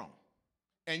did me wrong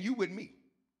and you with me,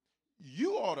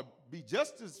 you ought to be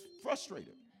just as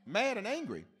frustrated, mad and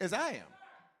angry as I am.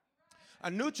 A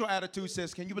neutral attitude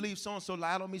says, can you believe so-and-so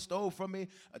lied on me, stole from me,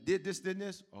 did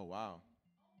this? Oh, wow.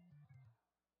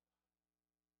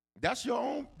 That's your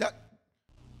own.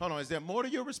 Hold on, is there more to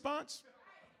your response?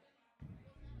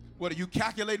 What, are you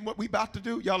calculating what we about to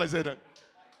do? Y'all is it?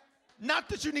 Not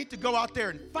that you need to go out there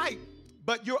and fight,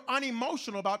 but you're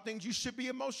unemotional about things you should be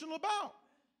emotional about.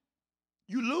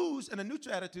 You lose, and a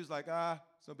neutral attitude is like,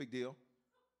 it's no big deal.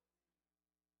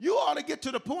 You ought to get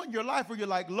to the point in your life where you're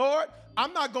like, Lord,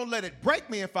 I'm not going to let it break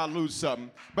me if I lose something,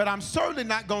 but I'm certainly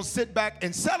not going to sit back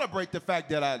and celebrate the fact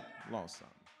that I lost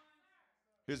something.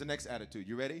 Here's the next attitude.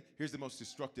 You ready? Here's the most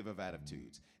destructive of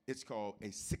attitudes. It's called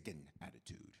a sicken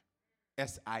attitude.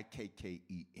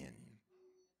 S-I-K-K-E-N.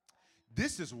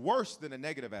 This is worse than a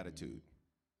negative attitude.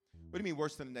 What do you mean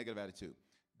worse than a negative attitude?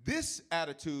 This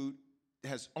attitude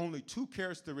has only two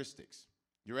characteristics.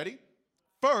 You ready?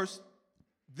 First,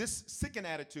 this sicken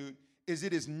attitude is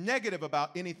it is negative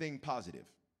about anything positive.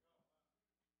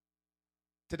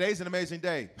 Today's an amazing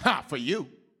day. For you.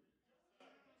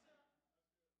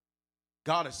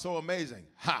 God is so amazing.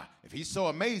 If he's so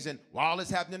amazing, why all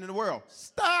this happening in the world?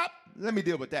 Stop. Let me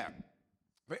deal with that.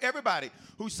 For everybody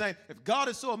who's saying, if God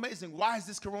is so amazing, why is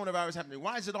this coronavirus happening?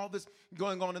 Why is it all this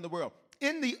going on in the world?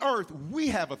 In the earth, we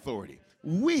have authority.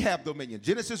 We have dominion.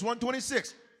 Genesis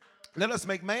 1:26. Let us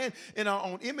make man in our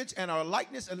own image and our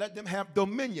likeness and let them have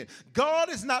dominion. God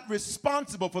is not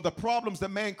responsible for the problems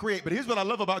that man creates. But here's what I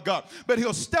love about God. But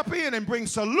he'll step in and bring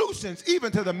solutions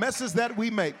even to the messes that we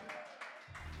make.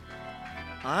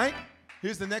 All right?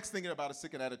 Here's the next thing about a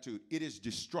sicken attitude. It is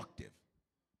destructive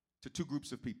to two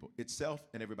groups of people, itself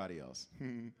and everybody else,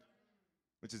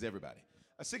 which is everybody.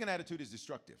 A sicken attitude is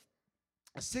destructive.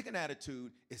 A sicken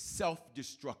attitude is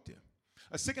self-destructive.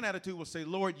 A sicken attitude will say,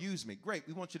 Lord, use me. Great,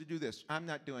 we want you to do this. I'm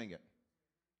not doing it.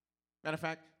 Matter of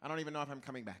fact, I don't even know if I'm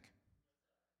coming back.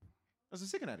 That's a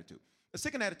sicken attitude. A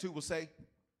sicken attitude will say,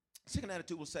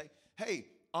 hey,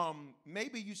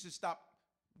 maybe you should stop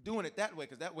doing it that way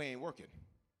because that way ain't working.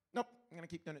 Nope, I'm going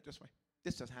to keep doing it this way.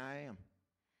 This is how I am.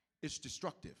 It's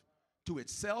destructive to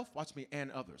itself, watch me,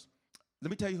 and others.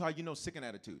 Let me tell you how you know sicken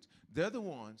attitudes. They're the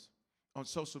ones on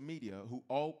social media who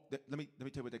let me tell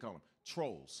you what they call them,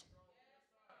 trolls.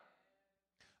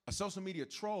 A social media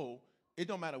troll, it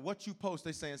don't matter what you post,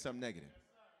 they're saying something negative.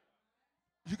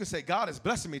 You can say, God is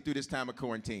blessing me through this time of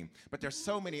quarantine, but there's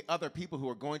so many other people who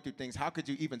are going through things. How could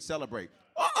you even celebrate?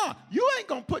 You ain't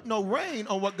going to put no rain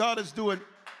on what God is doing.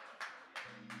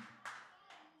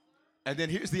 And then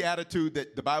here's the attitude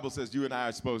that the Bible says you and I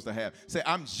are supposed to have. Say,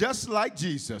 I'm just like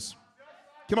Jesus.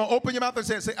 Come on, open your mouth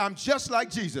and say, I'm just like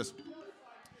Jesus.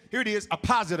 Here it is, a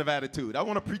positive attitude. I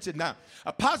want to preach it now.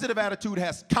 A positive attitude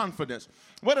has confidence.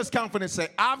 What does confidence say?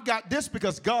 I've got this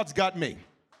because God's got me.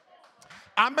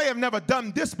 I may have never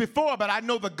done this before, but I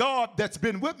know the God that's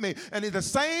been with me. And it's the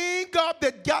same God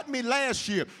that got me last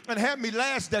year and had me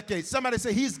last decade. Somebody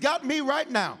say, he's got me right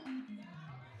now.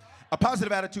 A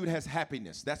positive attitude has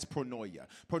happiness. That's pronoia.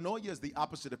 Pronoia is the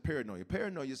opposite of paranoia.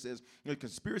 Paranoia says there's a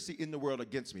conspiracy in the world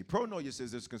against me. Pronoia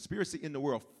says there's a conspiracy in the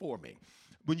world for me.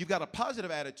 When you've got a positive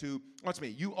attitude, watch me,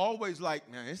 you always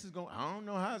like, man, I don't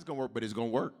know how it's going to work, but it's going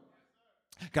to work.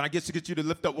 Can I get you to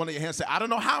lift up one of your hands and say, I don't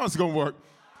know how it's going to work.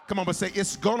 Come on, but say,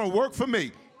 it's going to work for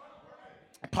me.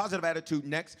 A positive attitude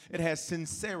next, it has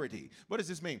sincerity. What does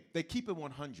this mean? They keep it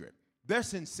 100. They're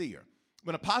sincere.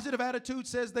 When a positive attitude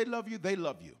says they love you, they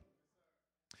love you.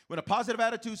 When a positive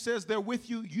attitude says they're with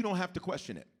you, you don't have to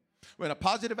question it. When a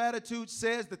positive attitude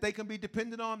says that they can be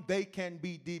dependent on, they can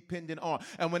be dependent on.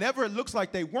 And whenever it looks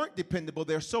like they weren't dependable,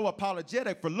 they're so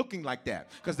apologetic for looking like that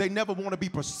because they never want to be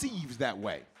perceived that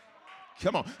way.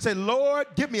 Come on. Say, Lord,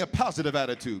 give me a positive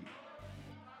attitude.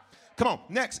 Come on.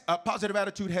 Next, a positive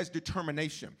attitude has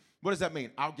determination. What does that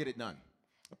mean? I'll get it done.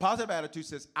 A positive attitude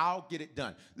says, I'll get it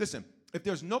done. Listen, if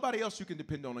there's nobody else you can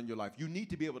depend on in your life, you need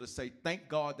to be able to say, thank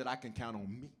God that I can count on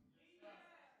me.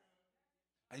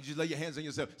 And you just lay your hands on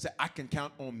yourself. Say, I can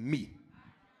count on me.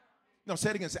 No,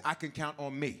 say it again. Say, I can count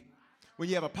on me. When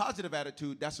you have a positive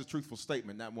attitude, that's a truthful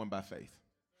statement, not one by faith.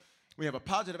 When you have a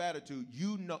positive attitude,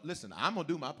 you know, listen, I'm going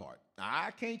to do my part.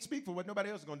 I can't speak for what nobody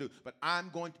else is going to do, but I'm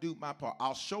going to do my part.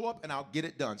 I'll show up and I'll get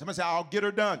it done. Somebody say, I'll get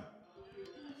her done.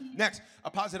 Next, a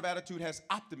positive attitude has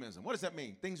optimism. What does that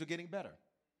mean? Things are getting better.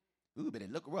 Ooh, but it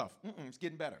look rough. It's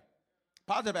getting better.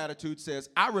 Positive attitude says,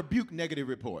 I rebuke negative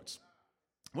reports.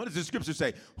 What does the scripture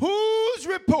say? Whose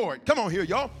report, come on here,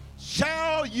 y'all,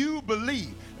 shall you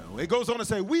believe? It goes on to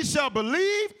say, we shall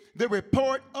believe the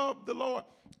report of the Lord.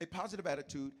 A positive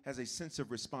attitude has a sense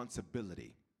of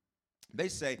responsibility. They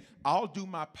say, I'll do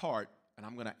my part and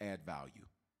I'm going to add value.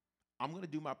 I'm going to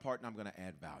do my part and I'm going to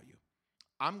add value.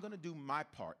 I'm going to do my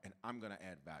part and I'm going to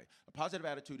add value. A positive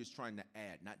attitude is trying to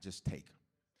add, not just take.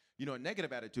 You know, a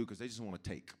negative attitude, because they just want to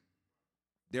take.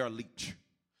 They're a leech.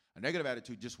 A negative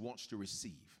attitude just wants to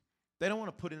receive. They don't want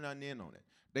to put an in on it.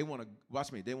 They want to,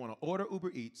 watch me, they want to order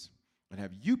Uber Eats and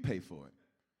have you pay for it.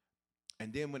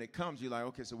 And then when it comes, you're like,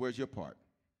 okay, so where's your part?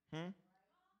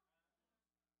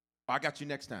 I got you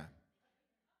next time.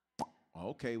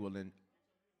 Okay, well then.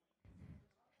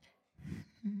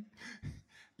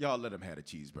 Y'all let them have a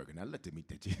cheeseburger. Now let them eat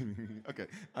that cheese. Okay,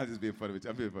 I'm just being funny with you.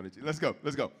 I'm being funny with you. Let's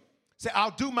go. Say,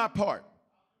 I'll do my part.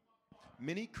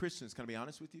 Many Christians, can I be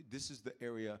honest with you? This is the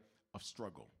area of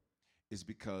struggle, is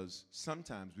because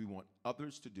sometimes we want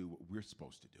others to do what we're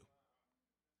supposed to do.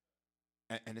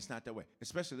 And it's not that way.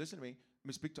 Especially, listen to me, let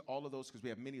me speak to all of those because we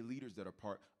have many leaders that are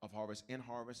part of Harvest and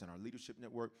our leadership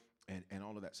network and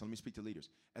all of that. So let me speak to leaders.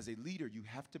 As a leader, you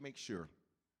have to make sure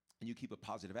and you keep a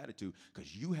positive attitude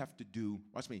because you have to do,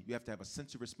 watch me, you have to have a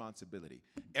sense of responsibility.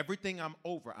 Everything I'm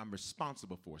over, I'm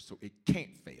responsible for, so it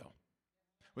can't fail.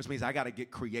 Which means I got to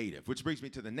get creative, which brings me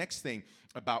to the next thing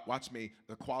about, watch me,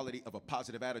 the quality of a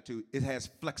positive attitude. It has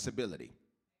flexibility.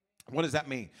 What does that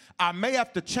mean? I may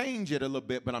have to change it a little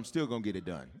bit, but I'm still going to get it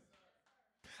done.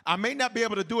 I may not be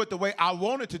able to do it the way I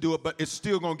wanted to do it, but it's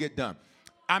still going to get done.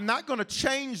 I'm not going to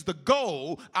change the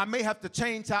goal. I may have to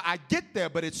change how I get there,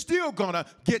 but it's still going to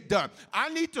get done. I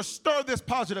need to stir this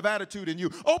positive attitude in you.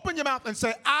 Open your mouth and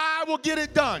say, I will get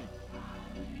it done.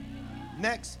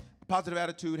 Next, a positive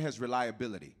attitude has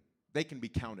reliability. They can be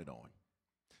counted on.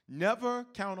 Never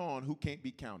count on who can't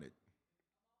be counted.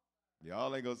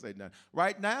 Y'all ain't gonna say nothing.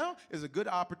 Right now is a good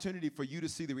opportunity for you to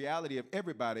see the reality of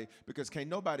everybody because can't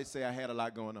nobody say I had a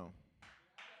lot going on.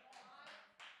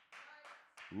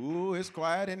 Ooh, it's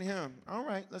quiet in here. All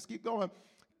right, let's keep going.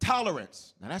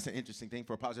 Tolerance. Now that's an interesting thing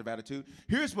for a positive attitude.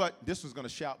 Here's what, this was gonna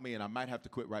shout me and I might have to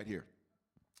quit right here.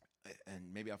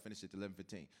 And maybe I'll finish it at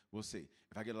 11:15. We'll see.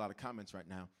 If I get a lot of comments right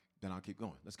now, then I'll keep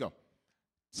going. Let's go.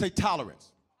 Say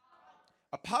tolerance.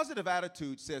 A positive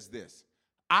attitude says this.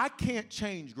 I can't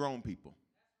change grown people.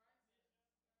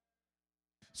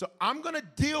 So I'm going to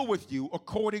deal with you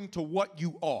according to what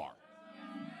you are.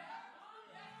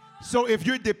 So if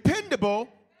you're dependable,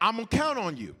 I'm going to count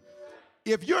on you.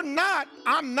 If you're not,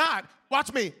 I'm not.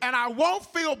 Watch me. And I won't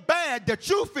feel bad that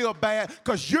you feel bad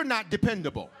because you're not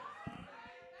dependable.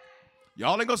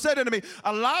 Y'all ain't gonna say that to me.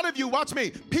 A lot of you, watch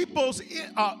me, people's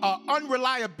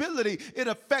unreliability, it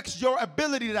affects your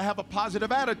ability to have a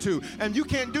positive attitude. And you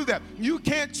can't do that. You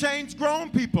can't change grown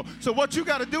people. So what you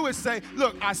gotta do is say,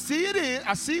 look, I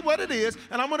see what it is,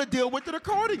 and I'm gonna deal with it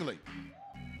accordingly.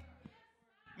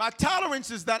 My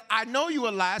tolerance is that I know you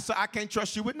a lie, so I can't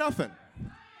trust you with nothing.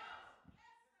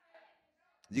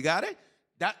 You got it?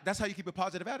 That's how you keep a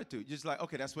positive attitude. You're just like,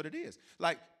 okay, that's what it is.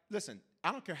 Like, listen,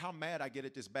 I don't care how mad I get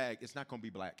at this bag, it's not going to be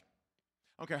black.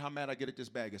 I don't care how mad I get at this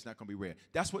bag, it's not going to be red.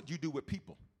 That's what you do with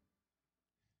people.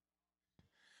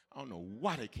 I don't know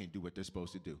why they can't do what they're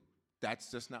supposed to do.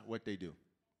 That's just not what they do.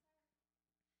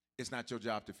 It's not your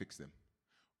job to fix them,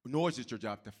 nor is it your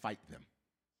job to fight them.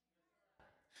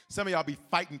 Some of y'all be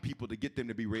fighting people to get them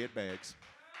to be red bags.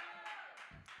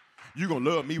 You're going to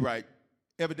love me right.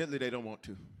 Evidently, they don't want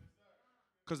to.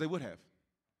 Because they would have.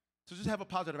 So just have a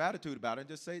positive attitude about it and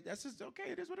just say, that's just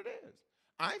okay, it is what it is.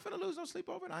 I ain't finna lose no sleep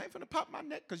over it. I ain't finna pop my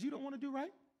neck because you don't want to do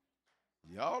right.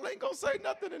 Y'all ain't gonna say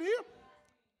nothing in here.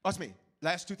 Watch me.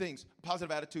 last two things. A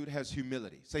positive attitude has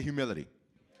humility. Say humility.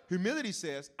 Humility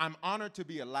says, I'm honored to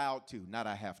be allowed to, not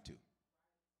I have to.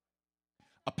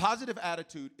 A positive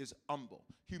attitude is humble.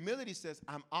 Humility says,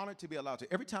 I'm honored to be allowed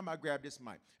to. Every time I grab this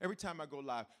mic, every time I go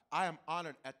live, I am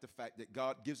honored at the fact that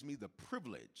God gives me the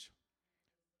privilege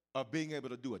of being able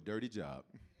to do a dirty job.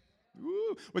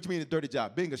 Woo. What you mean a dirty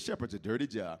job? Being a shepherd's a dirty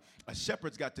job. A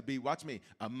shepherd's got to be, watch me,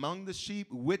 among the sheep,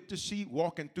 with the sheep,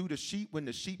 walking through the sheep. When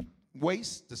the sheep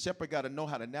waste, the shepherd got to know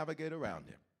how to navigate around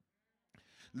it.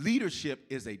 Leadership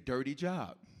is a dirty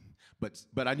job.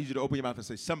 But I need you to open your mouth and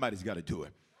say, somebody's got to do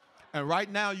it. And right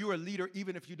now, you're a leader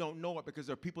even if you don't know it, because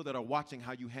there are people that are watching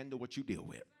how you handle what you deal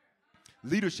with.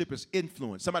 Leadership is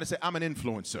influence. Somebody say, I'm an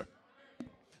influencer.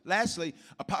 Lastly,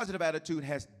 a positive attitude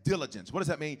has diligence. What does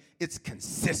that mean? It's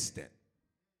consistent.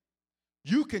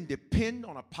 You can depend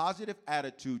on a positive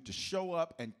attitude to show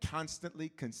up and constantly,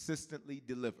 consistently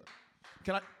deliver.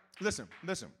 Listen.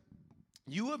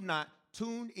 You have not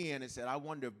tuned in and said, I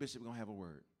wonder if Bishop is going to have a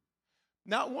word.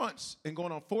 Not once in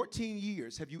going on 14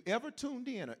 years have you ever tuned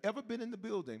in or ever been in the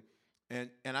building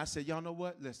and I said, y'all know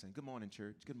what? Listen, good morning,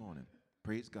 church. Good morning.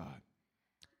 Praise God.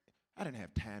 I didn't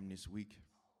have time this week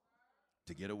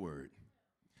to get a word.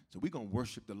 So we're going to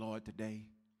worship the Lord today,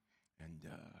 and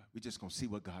we're just going to see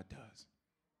what God does.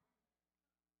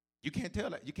 You can't tell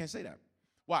that. You can't say that.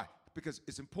 Why? Because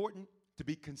it's important to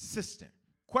be consistent.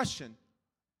 Question,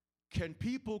 can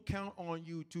people count on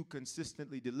you to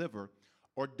consistently deliver,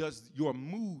 or does your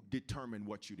mood determine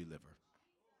what you deliver?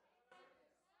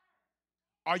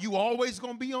 Are you always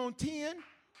going to be on 10,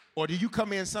 or do you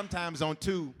come in sometimes on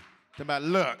 2 to my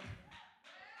look?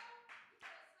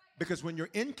 Because when you're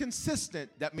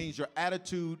inconsistent, that means your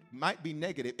attitude might be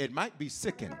negative. It might be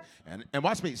sickened. And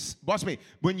watch me.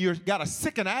 When you've got a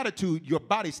sickened attitude, your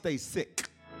body stays sick.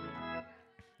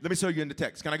 Let me show you in the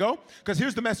text. Can I go? Because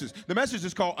here's the message. The message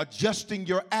is called adjusting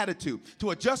your attitude.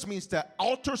 To adjust means to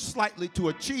alter slightly to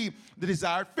achieve the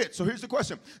desired fit. So here's the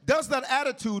question. Does that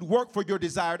attitude work for your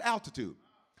desired altitude?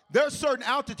 There are certain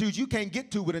altitudes you can't get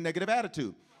to with a negative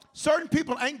attitude. Certain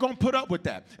people ain't going to put up with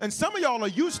that. And some of y'all are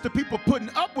used to people putting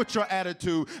up with your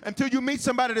attitude until you meet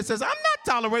somebody that says, I'm not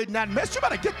tolerating that mess. You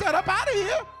better get that up out of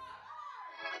here.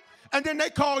 And then they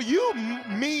call you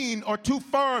mean or too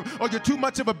firm, or you're too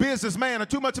much of a businessman, or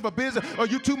too much of a business, or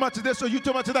you too much of this, or you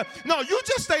too much of that. No, you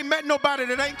just ain't met nobody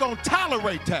that ain't going to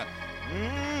tolerate that.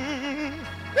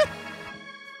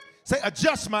 Say,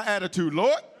 adjust my attitude,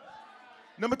 Lord.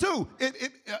 Number 2,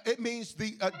 it means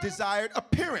the desired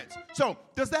appearance. So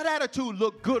does that attitude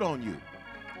look good on you?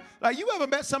 Like, you ever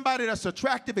met somebody that's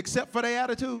attractive except for their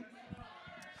attitude?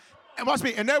 And watch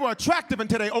me, and they were attractive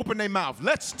until they opened their mouth.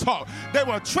 Let's talk. They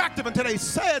were attractive until they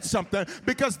said something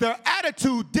because their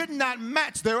attitude did not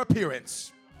match their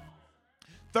appearance.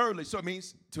 Thirdly, so it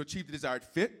means to achieve the desired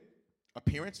fit,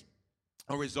 appearance,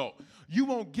 or result. You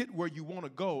won't get where you want to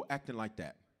go acting like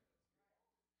that.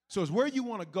 So it's where you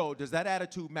want to go. Does that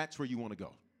attitude match where you want to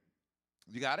go?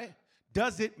 You got it?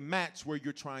 Does it match where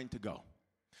you're trying to go?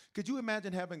 Could you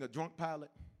imagine having a drunk pilot?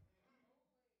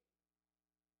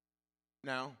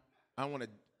 Now, I want to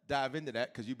dive into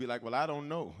that because you'd be like, well, I don't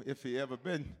know if he ever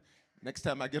been. Next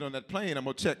time I get on that plane, I'm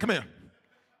going to check. Come here.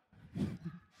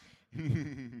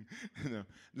 No,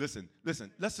 listen.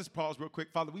 Let's just pause real quick.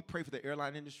 Father, we pray for the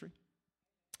airline industry.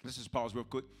 Let's just pause real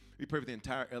quick. We pray for the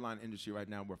entire airline industry right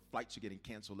now where flights are getting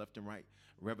canceled left and right.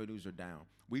 Revenues are down.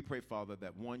 We pray, Father,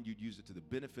 that 1, you'd use it to the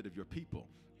benefit of your people.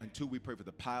 And 2, we pray for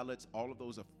the pilots, all of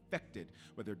those affected,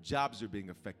 where their jobs are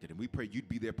being affected. And we pray you'd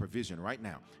be their provision right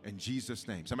now. In Jesus'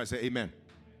 name. Somebody say amen.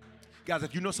 Guys,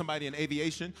 if you know somebody in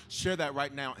aviation, share that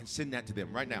right now and send that to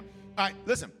them right now. All right,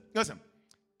 listen.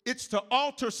 It's to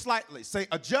alter slightly. Say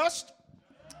adjust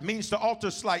means to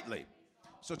alter slightly.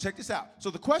 So check this out.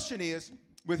 So the question is,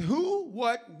 with who,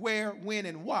 what, where, when,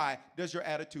 and why does your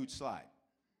attitude slide?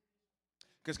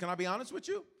 Because can I be honest with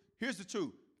you? Here's the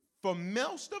truth. For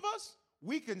most of us,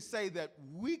 we can say that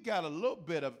we got a little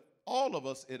bit of all of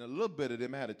us in a little bit of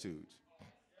them attitudes.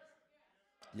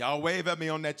 Y'all wave at me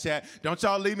on that chat. Don't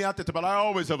y'all leave me out there, but I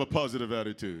always have a positive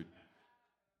attitude.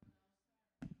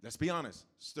 Let's be honest.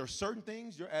 There are certain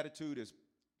things your attitude is,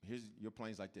 your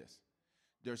plane's like this.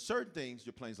 There are certain things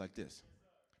your plane's like this.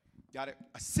 Got it?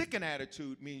 A sickened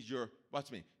attitude means your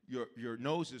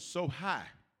nose is so high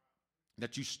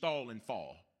that you stall and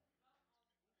fall.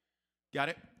 Got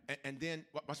it? And then,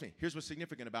 watch me. Here's what's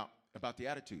significant about the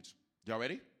attitudes. Y'all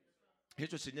ready?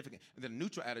 Here's what's significant. And then a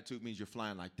neutral attitude means you're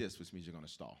flying like this, which means you're going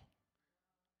to stall.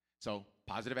 So,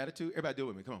 positive attitude. Everybody do it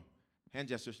with me. Come on. Hand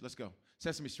gestures. Let's go.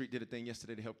 Sesame Street did a thing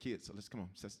yesterday to help kids. So let's come on.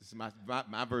 This is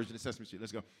my version of Sesame Street.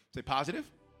 Let's go. Say positive.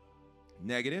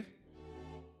 Negative.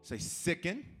 Say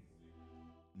sicken.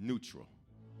 neutral.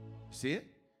 See it?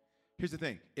 Here's the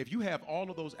thing. If you have all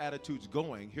of those attitudes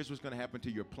going, here's what's going to happen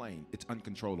to your plane. It's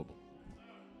uncontrollable.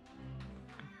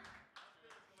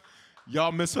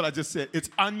 Y'all missed what I just said. It's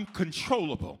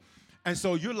uncontrollable. And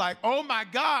so you're like, oh my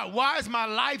God, why is my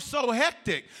life so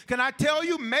hectic? Can I tell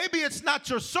you, maybe it's not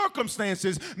your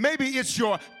circumstances. Maybe it's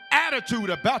your attitude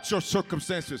about your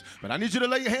circumstances. But I need you to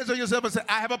lay your hands on yourself and say,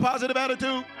 I have a positive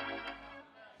attitude.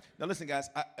 Now listen, guys,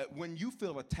 when you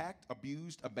feel attacked,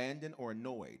 abused, abandoned, or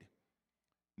annoyed,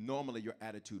 normally your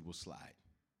attitude will slide.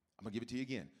 I'm going to give it to you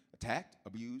again. Attacked,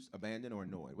 abused, abandoned, or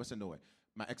annoyed. What's annoyed?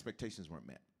 My expectations weren't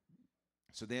met.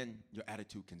 So then your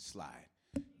attitude can slide.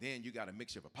 Then you got a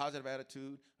mixture of a positive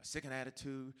attitude, a second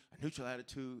attitude, a neutral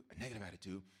attitude, a negative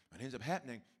attitude. What ends up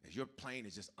happening is your plane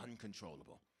is just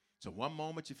uncontrollable. So one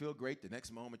moment you feel great, the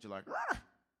next moment you're like, rah!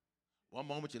 One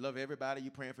moment you love everybody,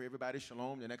 you're praying for everybody,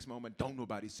 shalom. The next moment, don't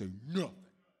nobody say nothing.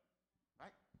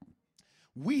 Right?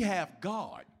 We have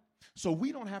God. So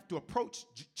we don't have to approach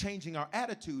changing our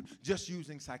attitude just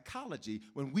using psychology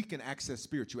when we can access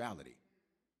spirituality.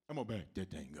 I'm going to back that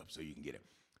thing up so you can get it.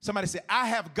 Somebody say, I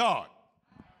have God.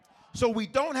 So we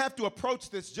don't have to approach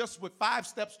this just with 5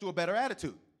 steps to a better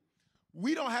attitude.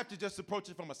 We don't have to just approach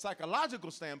it from a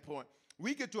psychological standpoint.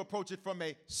 We get to approach it from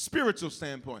a spiritual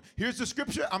standpoint. Here's the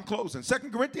scripture. I'm closing. 2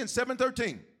 Corinthians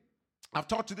 7:13. I've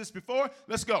taught you this before.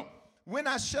 Let's go. When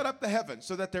I shut up the heavens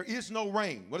so that there is no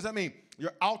rain. What does that mean?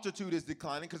 Your altitude is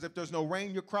declining because if there's no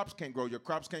rain, your crops can't grow. Your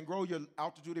crops can't grow, your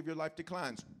altitude of your life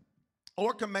declines.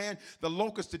 Or command the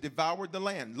locusts to devour the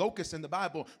land. Locusts in the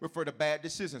Bible refer to bad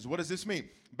decisions. What does this mean?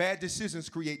 Bad decisions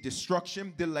create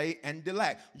destruction, delay, and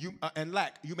lack.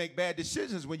 You make bad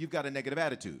decisions when you've got a negative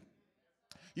attitude.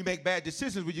 You make bad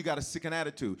decisions when you got a sickened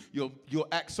attitude. You'll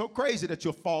act so crazy that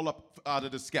you'll fall up out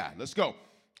of the sky. Let's go.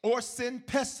 Or send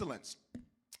pestilence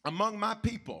among my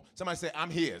people. Somebody say, I'm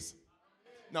his.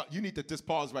 Now, you need to just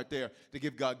pause right there to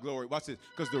give God glory. Watch this.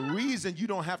 Because the reason you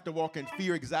don't have to walk in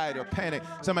fear, anxiety, or panic,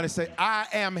 somebody say, I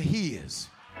am his.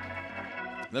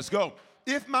 Let's go.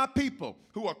 If my people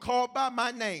who are called by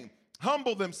my name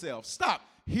humble themselves. Stop.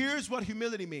 Here's what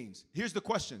humility means. Here's the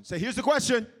question. Say, here's the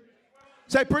question.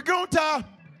 Say, pregunta.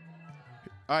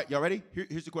 All right, y'all ready?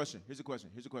 Here's the question. Here's the question.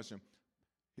 Here's the question.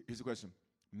 Here's the question.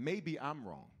 Maybe I'm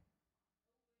wrong.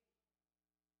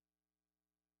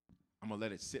 I'm going to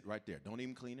let it sit right there. Don't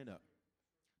even clean it up.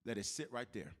 Let it sit right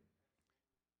there.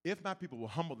 If my people will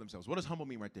humble themselves. What does humble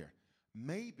mean right there?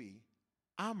 Maybe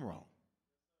I'm wrong.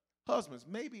 Husbands,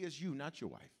 maybe it's you, not your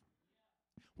wife.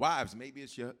 Wives, maybe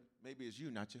it's you,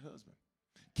 not your husband.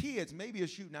 Kids, maybe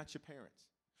it's you, not your parents.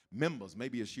 Members,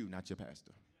 maybe it's you, not your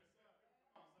pastor.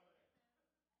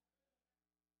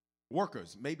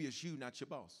 Workers, maybe it's you, not your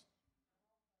boss.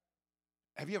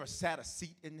 Have you ever sat a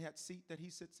seat in that seat that he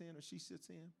sits in or she sits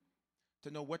in? To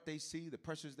know what they see, the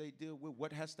pressures they deal with,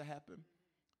 what has to happen,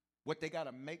 what they got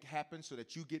to make happen so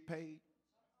that you get paid.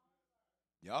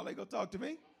 Y'all ain't going to talk to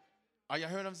me? Are y'all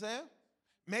hearing what I'm saying?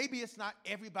 Maybe it's not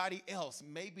everybody else.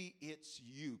 Maybe it's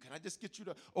you. Can I just get you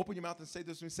to open your mouth and say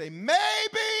this with me? Say,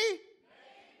 maybe,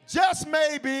 just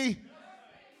maybe,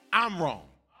 I'm wrong.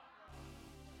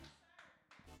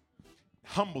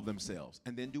 Humble themselves.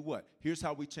 And then do what? Here's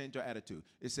how we change our attitude.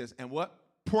 It says, and what?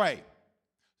 Pray.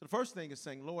 So the first thing is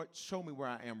saying, Lord, show me where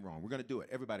I am wrong. We're going to do it.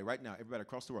 Everybody right now, everybody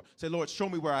across the world. Say, Lord, show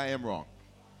me where I am wrong.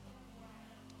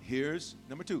 Here's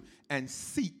number 2. And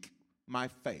seek my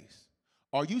face.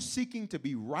 Are you seeking to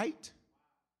be right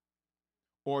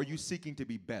or are you seeking to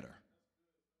be better?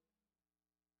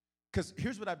 Because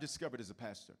here's what I've discovered as a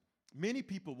pastor. Many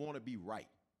people want to be right.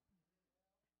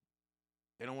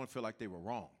 They don't want to feel like they were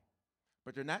wrong.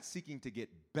 But they're not seeking to get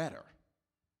better.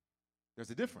 There's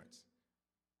a difference.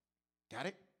 Got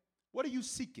it? What are you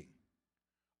seeking?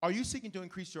 Are you seeking to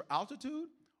increase your altitude,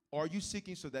 or are you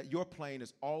seeking so that your plane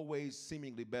is always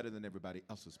seemingly better than everybody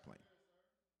else's plane?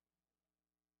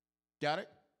 Got it?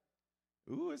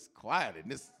 Ooh, it's quiet in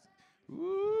this.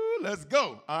 Ooh, let's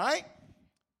go. All right?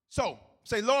 So,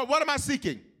 say, Lord, what am I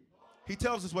seeking? He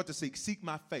tells us what to seek. Seek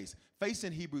my face. Face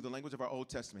in Hebrew, the language of our Old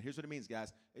Testament. Here's what it means,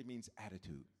 guys. It means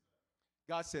attitude.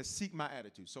 God says, seek my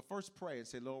attitude. So first pray and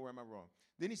say, Lord, where am I wrong?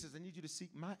 Then he says, I need you to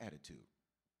seek my attitude.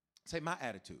 Say, my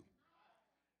attitude.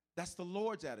 That's the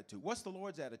Lord's attitude. What's the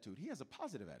Lord's attitude? He has a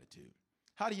positive attitude.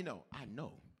 How do you know? I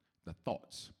know the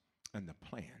thoughts and the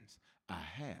plans I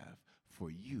have for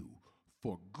you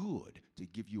for good, to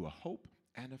give you a hope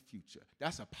and a future.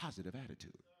 That's a positive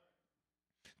attitude.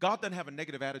 God doesn't have a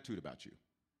negative attitude about you.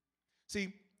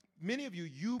 See, many of you,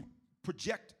 you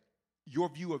project your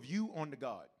view of you onto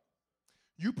God.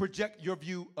 You project your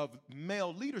view of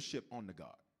male leadership onto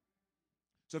God.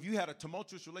 So if you had a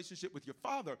tumultuous relationship with your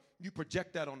father, you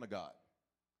project that onto God.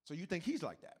 So you think he's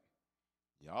like that.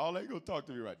 Y'all ain't going to talk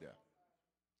to me right there.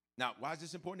 Now, why is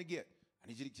this important to get? I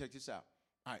need you to check this out.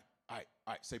 All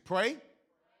right. Say pray,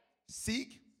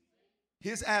 seek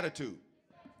his attitude,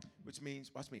 which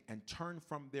means, watch me, and turn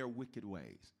from their wicked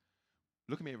ways.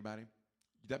 Look at me, everybody.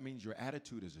 That means your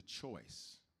attitude is a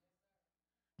choice.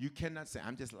 You cannot say,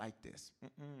 I'm just like this.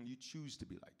 You choose to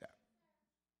be like that.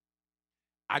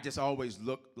 I just always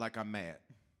look like I'm mad.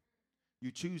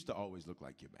 You choose to always look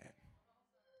like you're mad.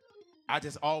 I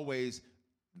just always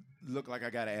look like I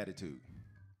got an attitude.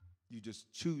 You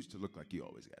just choose to look like you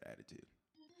always got an attitude.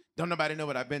 Don't nobody know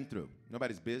what I've been through.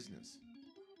 Nobody's business.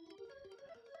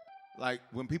 Like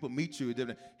when people meet you, they're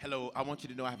like, hello, I want you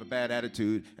to know I have a bad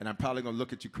attitude, and I'm probably going to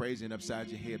look at you crazy and upside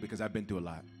your head because I've been through a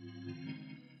lot.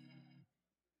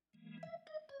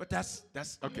 But that's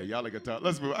okay, y'all are going to talk.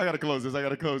 Let's move. I got to close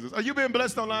this. Are you being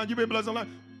blessed online? You been blessed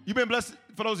online? You been blessed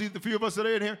for those of the few of us that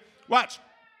are in here? Watch.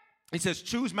 He says,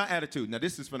 choose my attitude. Now,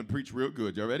 this is going to preach real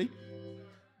good. Y'all ready?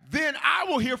 Then I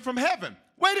will hear from heaven.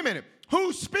 Wait a minute.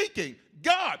 Who's speaking?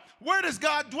 God. Where does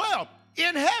God dwell?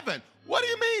 In heaven. What do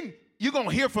you mean you're going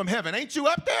to hear from heaven? Ain't you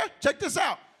up there? Check this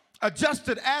out.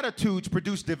 Adjusted attitudes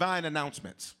produce divine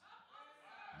announcements.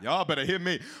 Y'all better hear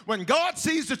me. When God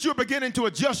sees that you're beginning to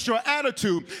adjust your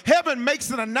attitude, heaven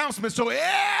makes an announcement so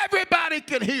everybody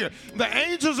can hear. The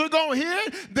angels are going to hear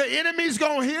it. The enemy's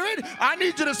going to hear it. I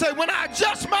need you to say, when I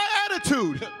adjust my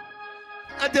attitude,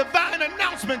 a divine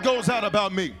announcement goes out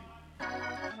about me.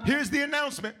 Here's the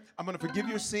announcement. I'm going to forgive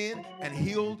your sin and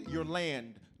heal your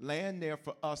land. Land there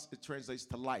for us, it translates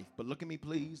to life. But look at me,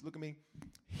 please. Look at me.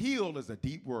 Heal is a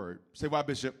deep word. Say why,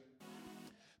 Bishop?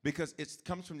 Because it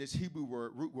comes from this Hebrew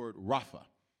word, root word, Rapha.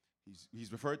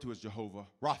 He's referred to as Jehovah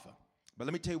Rapha. But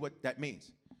let me tell you what that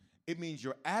means. It means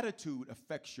your attitude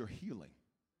affects your healing.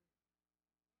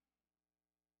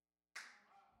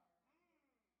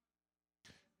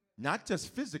 Not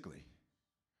just physically,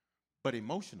 but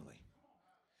emotionally.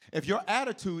 If your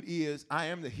attitude is, I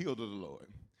am the healed of the Lord,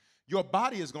 your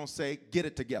body is going to say, get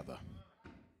it together.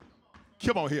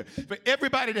 Come on here. For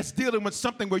everybody that's dealing with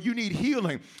something where you need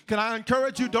healing, can I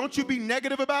encourage you, don't you be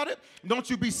negative about it. Don't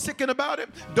you be sickened about it.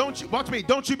 Don't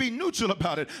you be neutral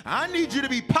about it. I need you to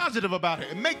be positive about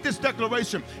it and make this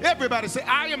declaration. Everybody say,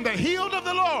 I am the healed of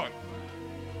the Lord.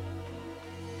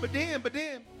 But then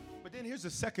here's the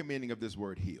second meaning of this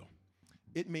word heal.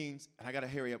 It means, and I got to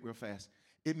hurry up real fast,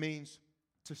 it means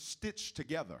to stitch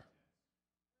together.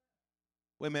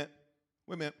 Wait a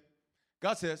minute.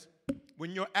 God says,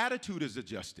 when your attitude is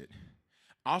adjusted,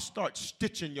 I'll start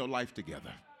stitching your life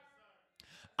together.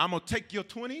 I'm going to take your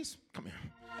 20s. Come here.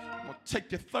 I'm going to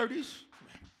take your 30s.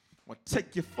 I'm going to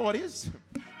take your 40s.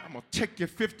 I'm going to take your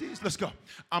 50s. Let's go.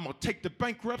 I'm going to take the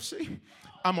bankruptcy.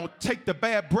 I'm going to take the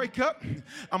bad breakup.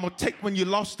 I'm going to take when you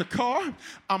lost the car.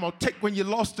 I'm going to take when you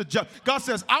lost the job. God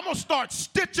says, I'm going to start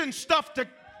stitching stuff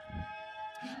together.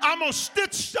 I'm going to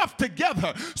stitch stuff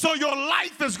together so your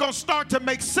life is going to start to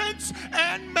make sense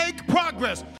and make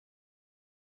progress.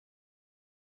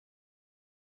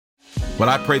 Well,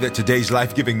 I pray that today's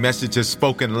life-giving message has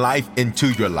spoken life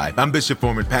into your life. I'm Bishop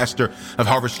Foreman, pastor of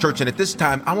Harvest Church, and at this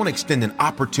time, I want to extend an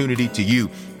opportunity to you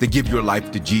to give your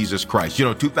life to Jesus Christ.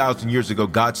 2,000 years ago,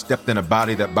 God stepped in a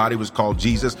body. That body was called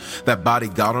Jesus. That body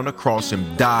got on a cross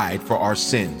and died for our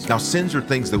sins. Now, sins are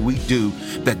things that we do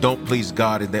that don't please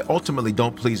God, and they ultimately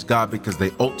don't please God because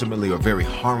they ultimately are very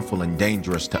harmful and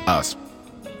dangerous to us.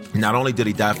 Not only did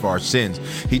he die for our sins,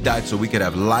 he died so we could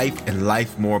have life and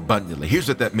life more abundantly. Here's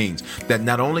what that means, that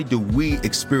not only do we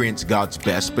experience God's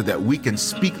best, but that we can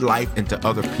speak life into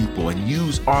other people and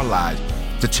use our lives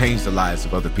to change the lives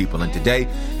of other people. And today,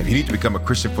 if you need to become a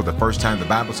Christian for the first time, the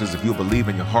Bible says if you'll believe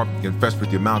in your heart and confess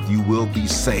with your mouth, you will be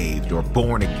saved or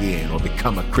born again or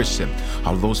become a Christian.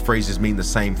 All of those phrases mean the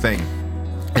same thing.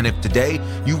 And if today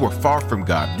you were far from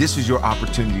God, this is your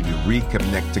opportunity to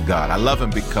reconnect to God. I love him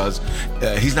because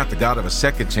he's not the God of a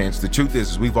second chance. The truth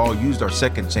is we've all used our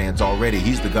second chance already.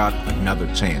 He's the God of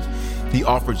another chance. He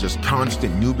offers us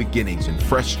constant new beginnings and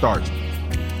fresh starts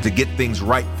to get things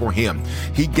right for him.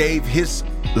 He gave his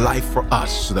life for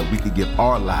us so that we could give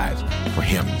our lives for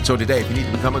him. So today, if you need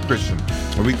to become a Christian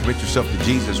or recommit yourself to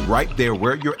Jesus right there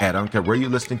where you're at, I don't care where you're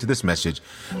listening to this message,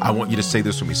 I want you to say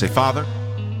this with me. Say, Father,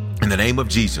 in the name of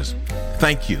Jesus,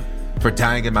 thank you for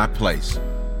dying in my place.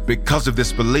 Because of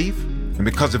this belief and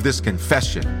because of this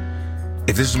confession,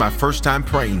 if this is my first time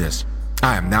praying this,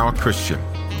 I am now a Christian.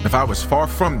 If I was far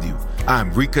from you, I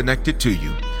am reconnected to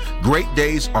you. Great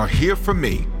days are here for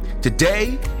me.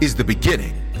 Today is the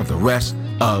beginning of the rest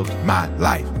of my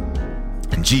life.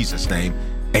 In Jesus' name,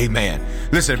 Amen.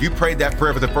 Listen, if you prayed that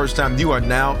prayer for the first time, you are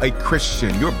now a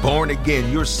Christian. You're born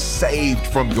again. You're saved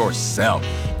from yourself.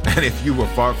 And if you were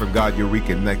far from God, you're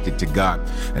reconnected to God.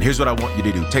 And here's what I want you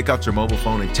to do. Take out your mobile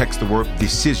phone and text the word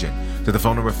decision to the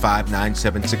phone number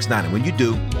 59769. And when you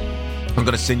do, I'm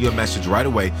going to send you a message right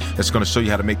away that's going to show you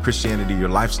how to make Christianity your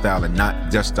lifestyle and not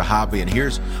just a hobby. And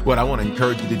here's what I want to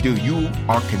encourage you to do. You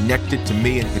are connected to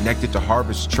me and connected to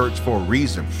Harvest Church for a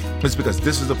reason. It's because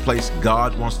this is the place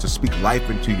God wants to speak life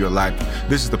into your life.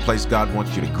 This is the place God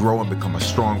wants you to grow and become a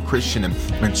strong Christian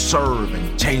and serve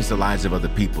and change the lives of other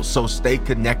people. So stay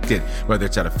connected, whether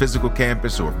it's at a physical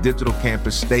campus or a digital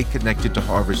campus. Stay connected to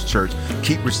Harvest Church.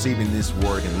 Keep receiving this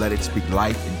word and let it speak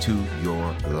life into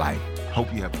your life.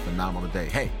 Hope you have a phenomenal day.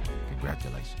 Hey,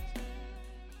 congratulations.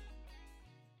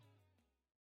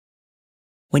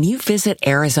 When you visit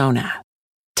Arizona,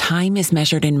 time is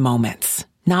measured in moments,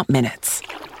 not minutes.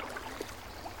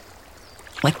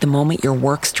 Like the moment your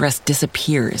work stress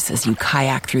disappears as you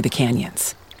kayak through the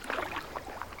canyons.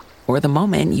 Or the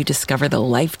moment you discover the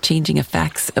life-changing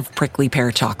effects of prickly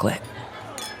pear chocolate.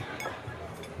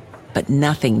 But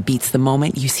nothing beats the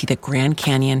moment you see the Grand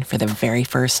Canyon for the very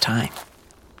first time.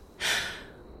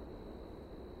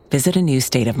 Visit a new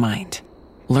state of mind.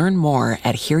 Learn more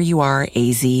at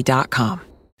hereyouareaz.com.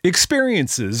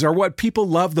 Experiences are what people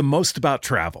love the most about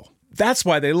travel. That's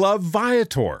why they love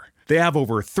Viator. They have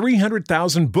over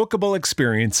 300,000 bookable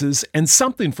experiences and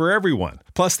something for everyone.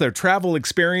 Plus, their travel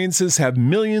experiences have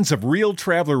millions of real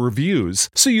traveler reviews,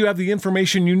 so you have the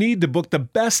information you need to book the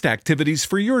best activities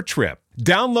for your trip.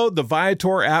 Download the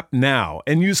Viator app now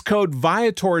and use code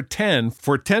Viator10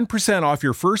 for 10% off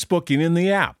your first booking in the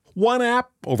app. One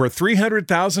app, over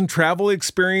 300,000 travel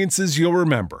experiences you'll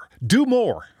remember. Do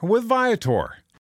more with Viator.